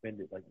and spend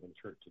it like in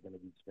church. They're going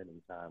to be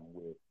spending time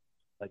with,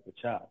 like, the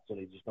child, so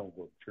they just don't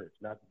go to church.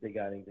 Not that they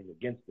got anything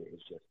against it.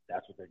 It's just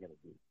that's what they're going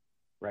to do,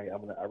 right?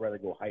 I'd rather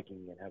go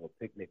hiking and have a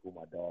picnic with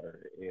my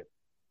daughter if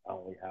I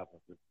only have her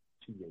for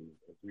 2 days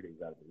or 3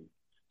 days out of the week.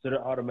 So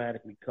that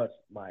automatically cuts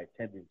my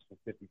attendance from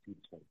 52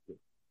 to 26.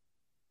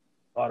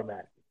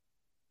 Automatically,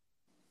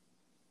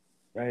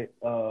 right?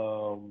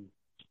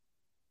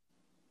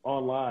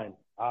 Online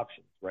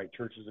options, right?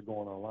 Churches are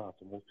going online,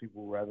 so most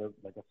people rather,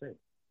 like I said,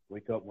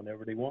 wake up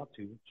whenever they want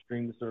to,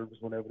 stream the service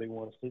whenever they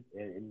want to sit,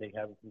 and they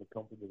have it from the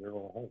comfort of their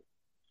own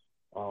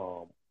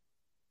home.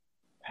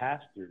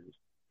 Pastors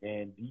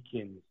and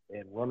deacons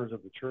and runners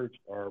of the church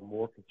are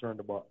more concerned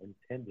about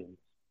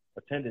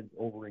attendance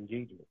over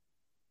engagement.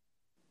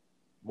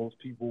 Most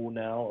people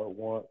now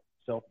want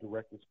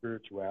self-directed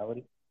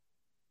spirituality.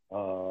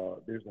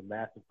 There's a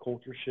massive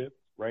culture shift,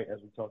 right,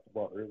 as we talked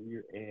about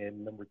earlier.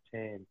 And number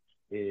 10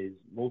 is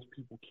most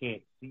people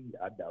can't see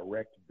a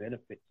direct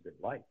benefit to their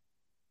life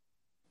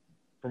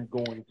from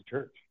going to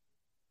church.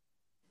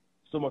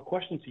 So my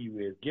question to you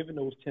is, given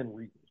those 10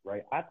 reasons,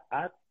 right,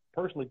 I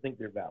personally think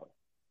they're valid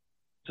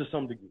to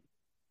some degree.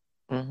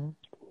 Mm-hmm.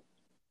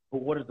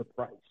 But what is the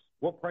price?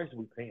 What price are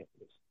we paying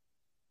for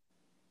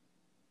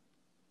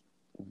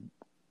this?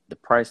 The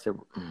price that...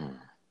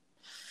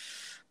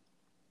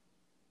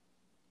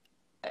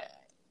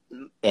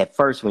 At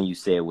first, when you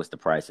said what's the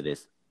price of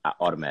this, I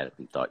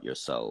automatically thought your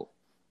soul.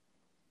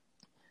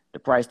 The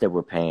price that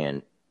we're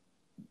paying,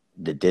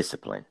 the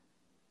discipline,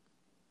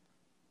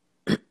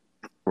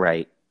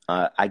 right?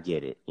 I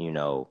get it.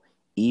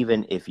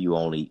 Even if you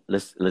only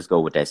let's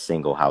go with that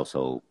single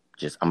household.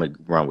 I'm gonna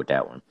run with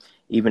that one.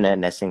 Even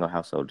in that single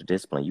household, the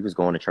discipline, you was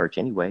going to church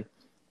anyway.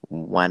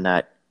 Why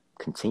not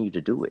continue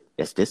to do it?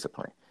 It's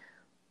discipline,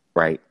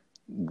 right?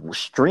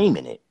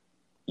 Streaming it,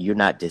 you're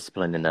not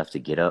disciplined enough to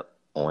get up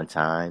on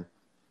time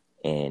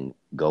and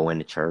go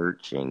into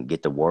church and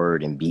get the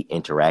word and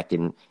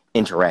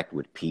interact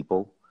with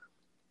people.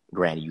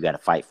 Granted, you got to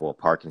fight for a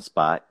parking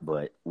spot,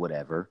 but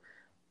whatever.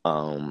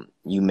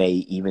 You may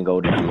even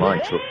go to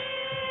lunch.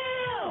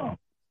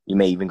 You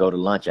may even go to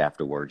lunch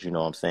afterwards. You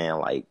know what I'm saying?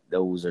 Like,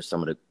 those are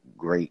some of the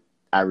great.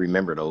 I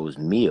remember those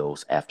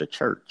meals after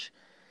church.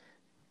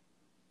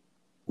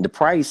 The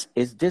price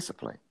is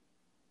discipline.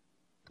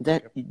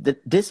 The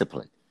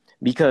discipline,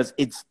 because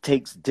it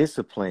takes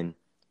discipline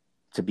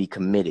to be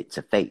committed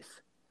to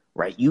faith,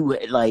 right? You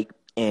like,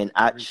 and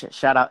I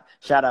shout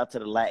out to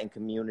the Latin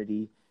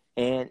community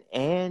and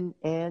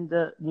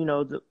the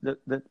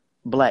the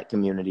Black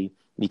community,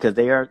 because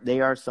they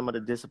are some of the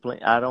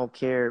discipline. I don't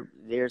care.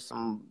 There's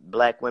some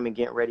Black women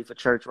getting ready for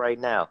church right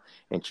now,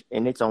 and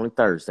it's only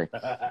Thursday.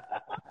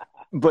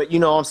 But you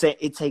know what I'm saying?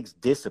 It takes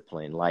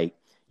discipline. Like,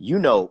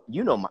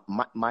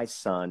 my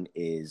son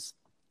is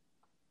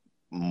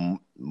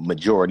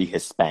majority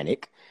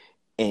Hispanic,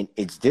 and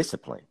it's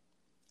discipline.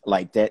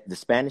 Like that, the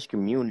Spanish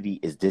community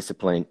is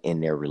disciplined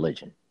in their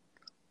religion.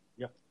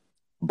 Yeah.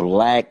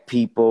 Black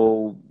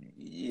people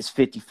is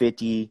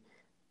 50-50.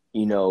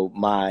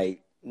 My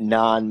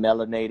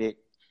non-melanated,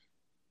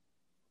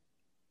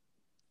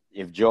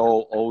 if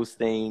Joel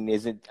Osteen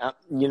isn't,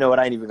 you know what,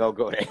 I ain't even gonna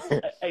go there.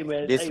 Hey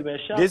man,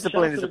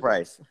 discipline is the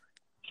price.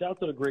 Shout out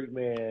to the great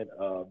man,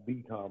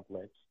 B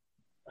Complex.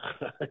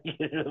 You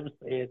know what I'm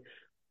saying?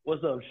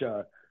 What's up,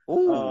 Sean?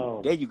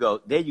 Ooh, there you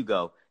go.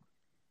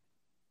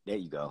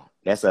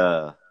 That's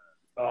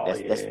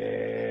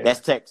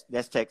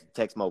that's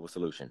text mobile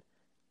solution.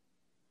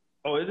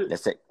 Oh, is it?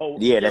 That's it. Oh,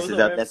 yeah, that's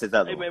his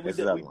other hey, one. man,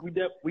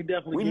 we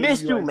definitely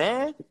missed you,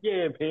 man.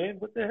 Yeah, man.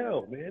 What the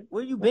hell, man?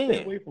 Where you been?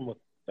 Stay away from us.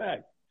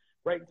 Fact.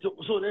 Right.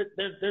 So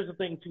there's a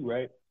thing too,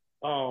 right?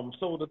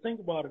 So the thing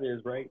about it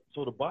is, right?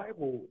 So the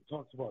Bible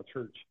talks about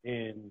church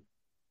in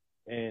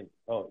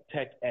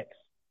Text X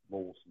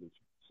mobile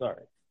solution.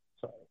 Sorry.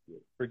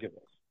 Forgive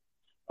us.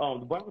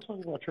 The Bible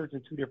talks about church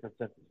in two different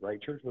senses,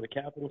 right? Church with a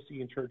capital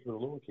C and church with a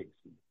lowercase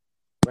c,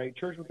 right?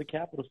 Church with a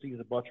capital C is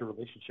about your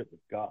relationship with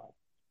God,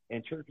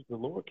 and church with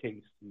a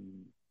lowercase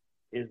c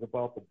is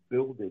about the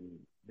building,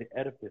 the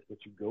edifice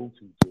that you go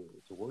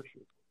to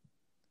worship,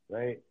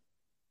 right?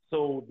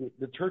 So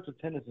the church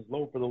attendance is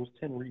low for those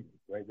 10 reasons,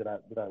 right, that I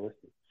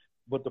listed.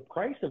 But the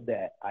price of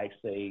that, I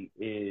say,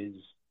 is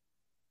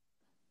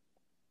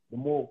the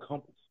moral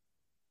compass,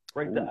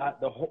 right?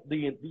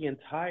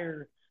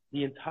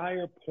 The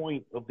entire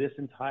point of this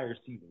entire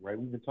season, right?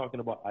 We've been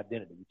talking about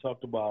identity. We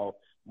talked about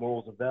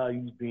morals and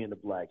values being the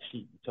black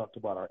sheep. We talked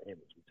about our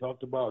image. We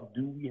talked about,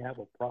 do we have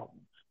a problem?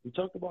 We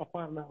talked about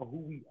finding out who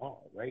we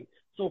are, right?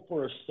 So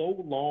for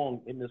so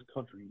long in this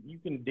country, you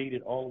can date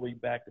it all the way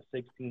back to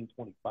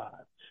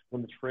 1625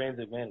 when the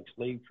transatlantic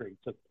slave trade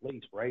took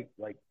place, right?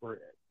 Like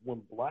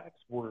when blacks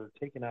were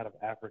taken out of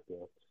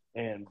Africa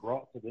and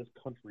brought to this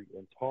country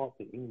and taught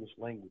the English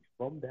language.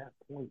 From that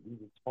point, we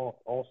were taught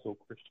also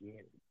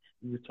Christianity.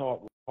 We were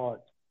taught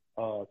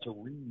to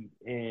read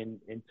and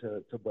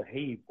to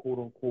behave, quote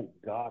unquote,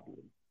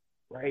 godly,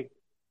 right?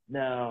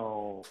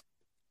 Now.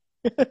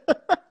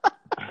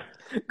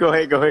 Go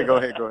ahead. I'm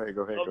sorry.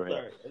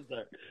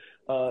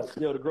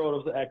 The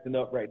grown-ups are acting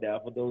up right now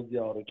for those of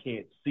y'all that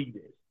can't see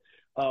this.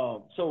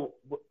 So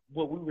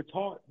we were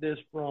taught this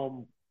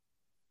from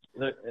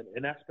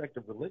an aspect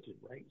of religion,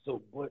 right?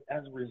 So, but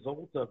as a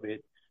result of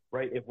it,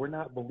 right, if we're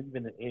not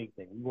believing in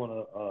anything, we want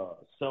to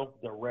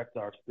self-direct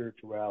our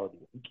spirituality.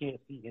 We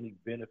can't see any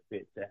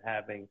benefit to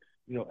having,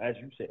 as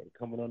you said,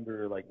 coming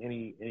under like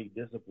any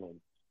discipline.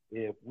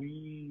 If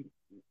we,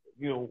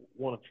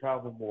 want to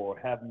travel more,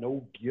 have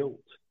no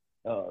guilt,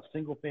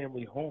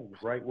 single-family homes,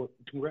 right? Well,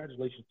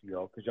 congratulations to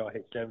y'all, because y'all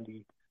hit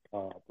 70%,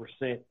 for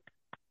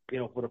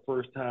the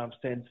first time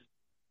since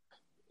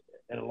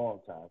in a long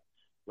time.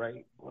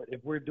 Right, but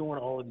if we're doing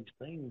all of these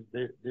things,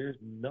 there's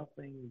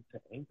nothing to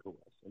anchor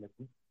us, and if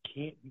we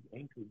can't be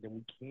anchored, then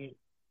we can't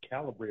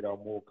calibrate our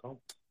moral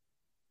compass.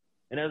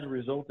 And as a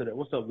result of that,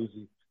 what's up,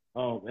 Lucy?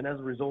 And as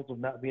a result of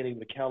not being able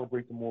to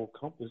calibrate the moral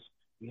compass,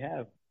 we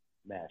have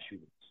mass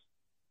shootings,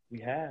 we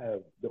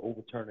have the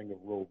overturning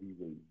of Roe v.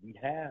 Wade, we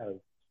have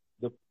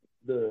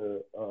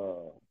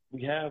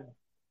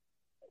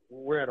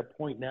we're at a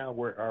point now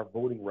where our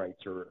voting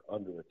rights are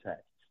under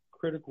attack.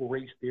 Critical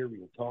race theory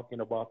and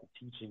talking about the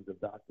teachings of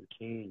Dr.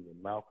 King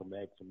and Malcolm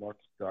X and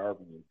Marcus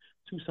Garvey and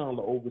Toussaint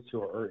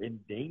Louverture are in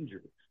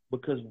danger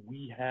because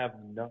we have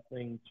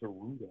nothing to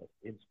root us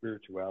in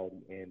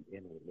spirituality and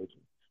in religion.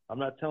 I'm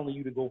not telling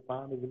you to go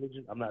find a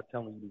religion. I'm not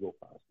telling you to go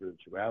find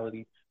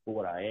spirituality. But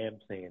what I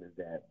am saying is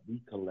that we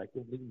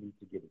collectively need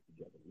to get it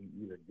together.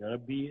 We're either going to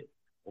be it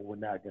or we're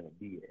not going to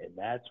be it. And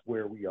that's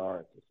where we are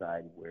in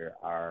society, where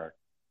our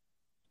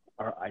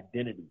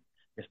identity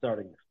is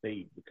starting to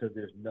fade because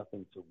there's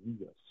nothing to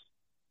root us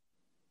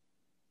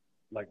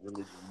like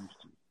religion used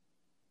to.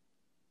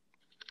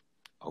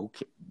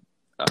 Okay.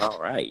 All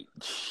right.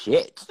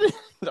 Shit.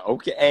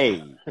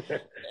 Okay.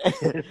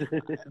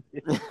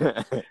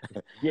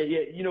 Yeah.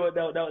 You know what?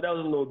 That was a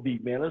little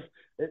deep, man.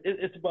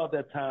 It's about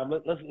that time.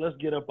 Let's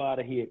get up out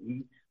of here,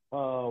 E.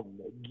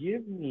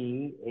 Give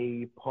me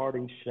a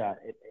parting shot,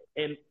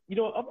 and you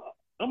know,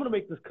 I'm gonna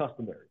make this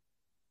customary.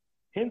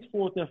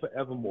 Henceforth and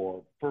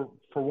forevermore, for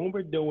when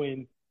we're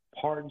doing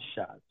parting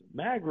shots,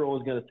 Magro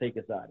is gonna take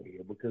us out of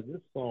here because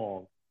this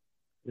song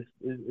is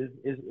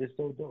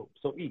so dope.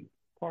 So,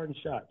 parting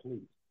shot,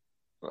 please.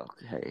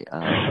 Okay.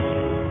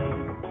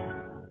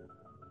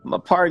 My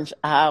parting.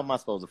 How am I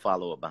supposed to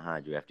follow up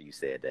behind you after you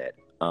said that?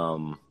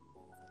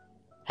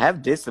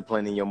 Have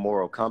discipline in your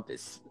moral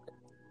compass.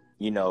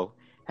 You know,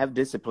 have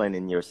discipline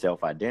in your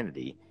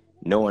self-identity,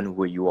 knowing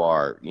where you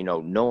are, you know,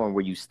 knowing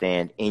where you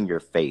stand in your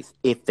faith,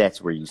 if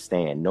that's where you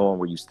stand, knowing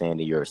where you stand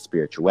in your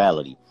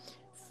spirituality.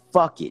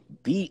 Fuck it.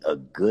 Be a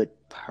good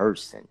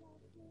person.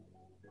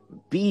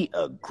 Be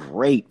a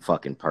great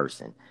fucking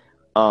person.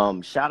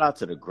 Shout out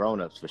to the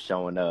grown-ups for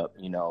showing up,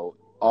 you know,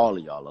 all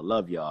of y'all. I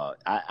love y'all.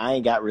 I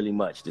ain't got really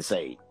much to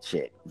say.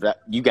 Shit.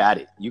 You got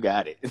it. You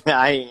got it.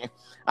 I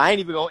ain't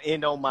even gonna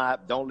end on my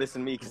don't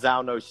listen to me because I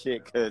don't know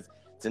shit, because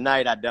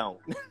tonight I don't.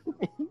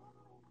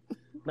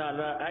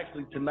 No,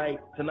 actually tonight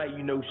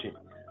you know shit.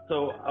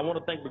 So I want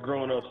to thank the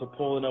grown-ups for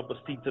pulling up a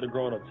seat to the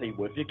grown-up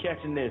table. If you're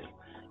catching this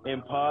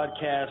in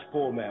podcast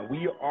format,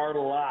 we are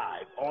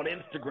live on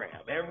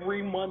Instagram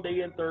every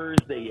Monday and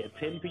Thursday at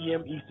 10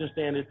 p.m. Eastern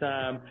Standard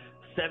Time,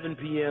 7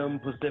 p.m.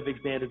 Pacific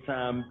Standard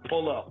Time.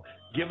 Pull up.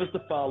 Give us the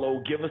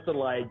follow. Give us the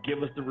like.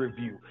 Give us the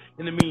review.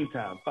 In the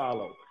meantime,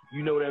 follow.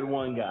 You know that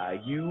one guy.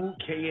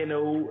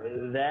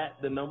 UKNO, that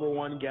the number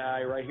one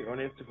guy right here on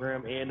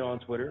Instagram and on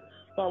Twitter.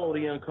 Follow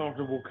the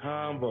Uncomfortable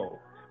Convo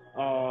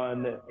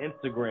on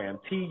Instagram.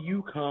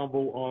 TU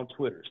Convo on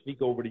Twitter.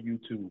 Sneak over to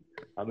YouTube.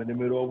 I'm in the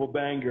middle of a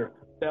banger.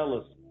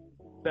 Fellas,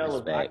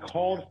 Respect. I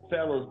called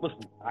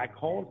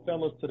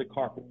fellas to the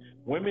carpet.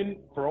 Women,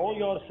 for all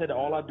y'all that said that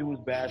all I do is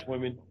bash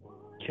women,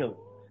 kill it.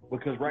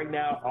 Because right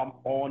now I'm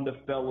on the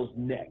fellas'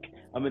 neck.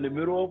 I'm in the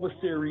middle of a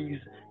series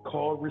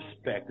called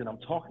Respect, and I'm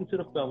talking to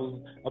the fellas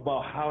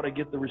about how to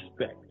get the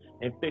respect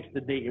and fix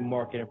the dating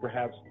market and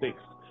perhaps fix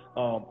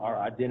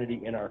our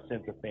identity and our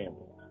sense of family.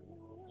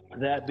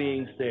 That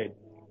being said,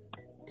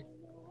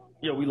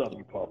 we love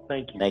you, Puff.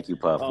 Thank you. Thank you,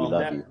 Puff. We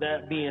love you.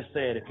 That being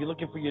said, if you're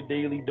looking for your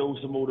daily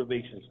dose of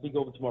motivation, sneak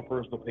over to my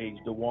personal page,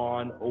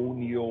 Dewan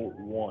O'Neal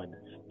 1.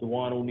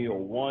 Dewan O'Neal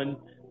 1.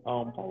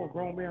 Follow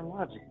Grown Man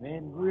Logic,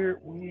 man.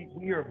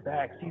 We are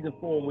back, season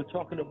 4, and we're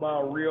talking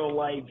about real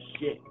life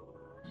shit.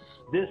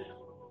 This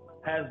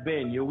has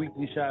been your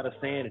weekly shot of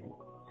sanity.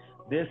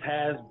 This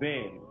has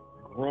been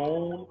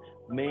Grown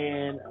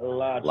Man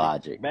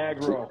Logic.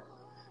 Magro,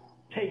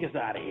 take us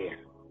out of here.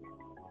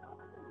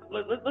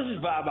 Let's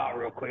just vibe out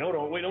real quick. Hold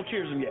on, wait, don't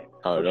cheers him yet.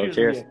 Oh, don't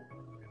cheers?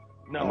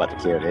 No. I'm about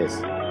to cheer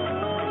this.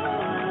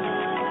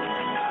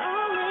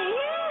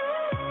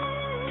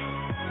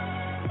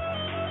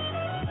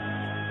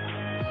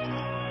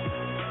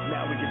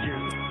 Now we can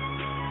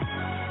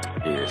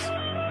cheers.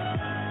 Cheers.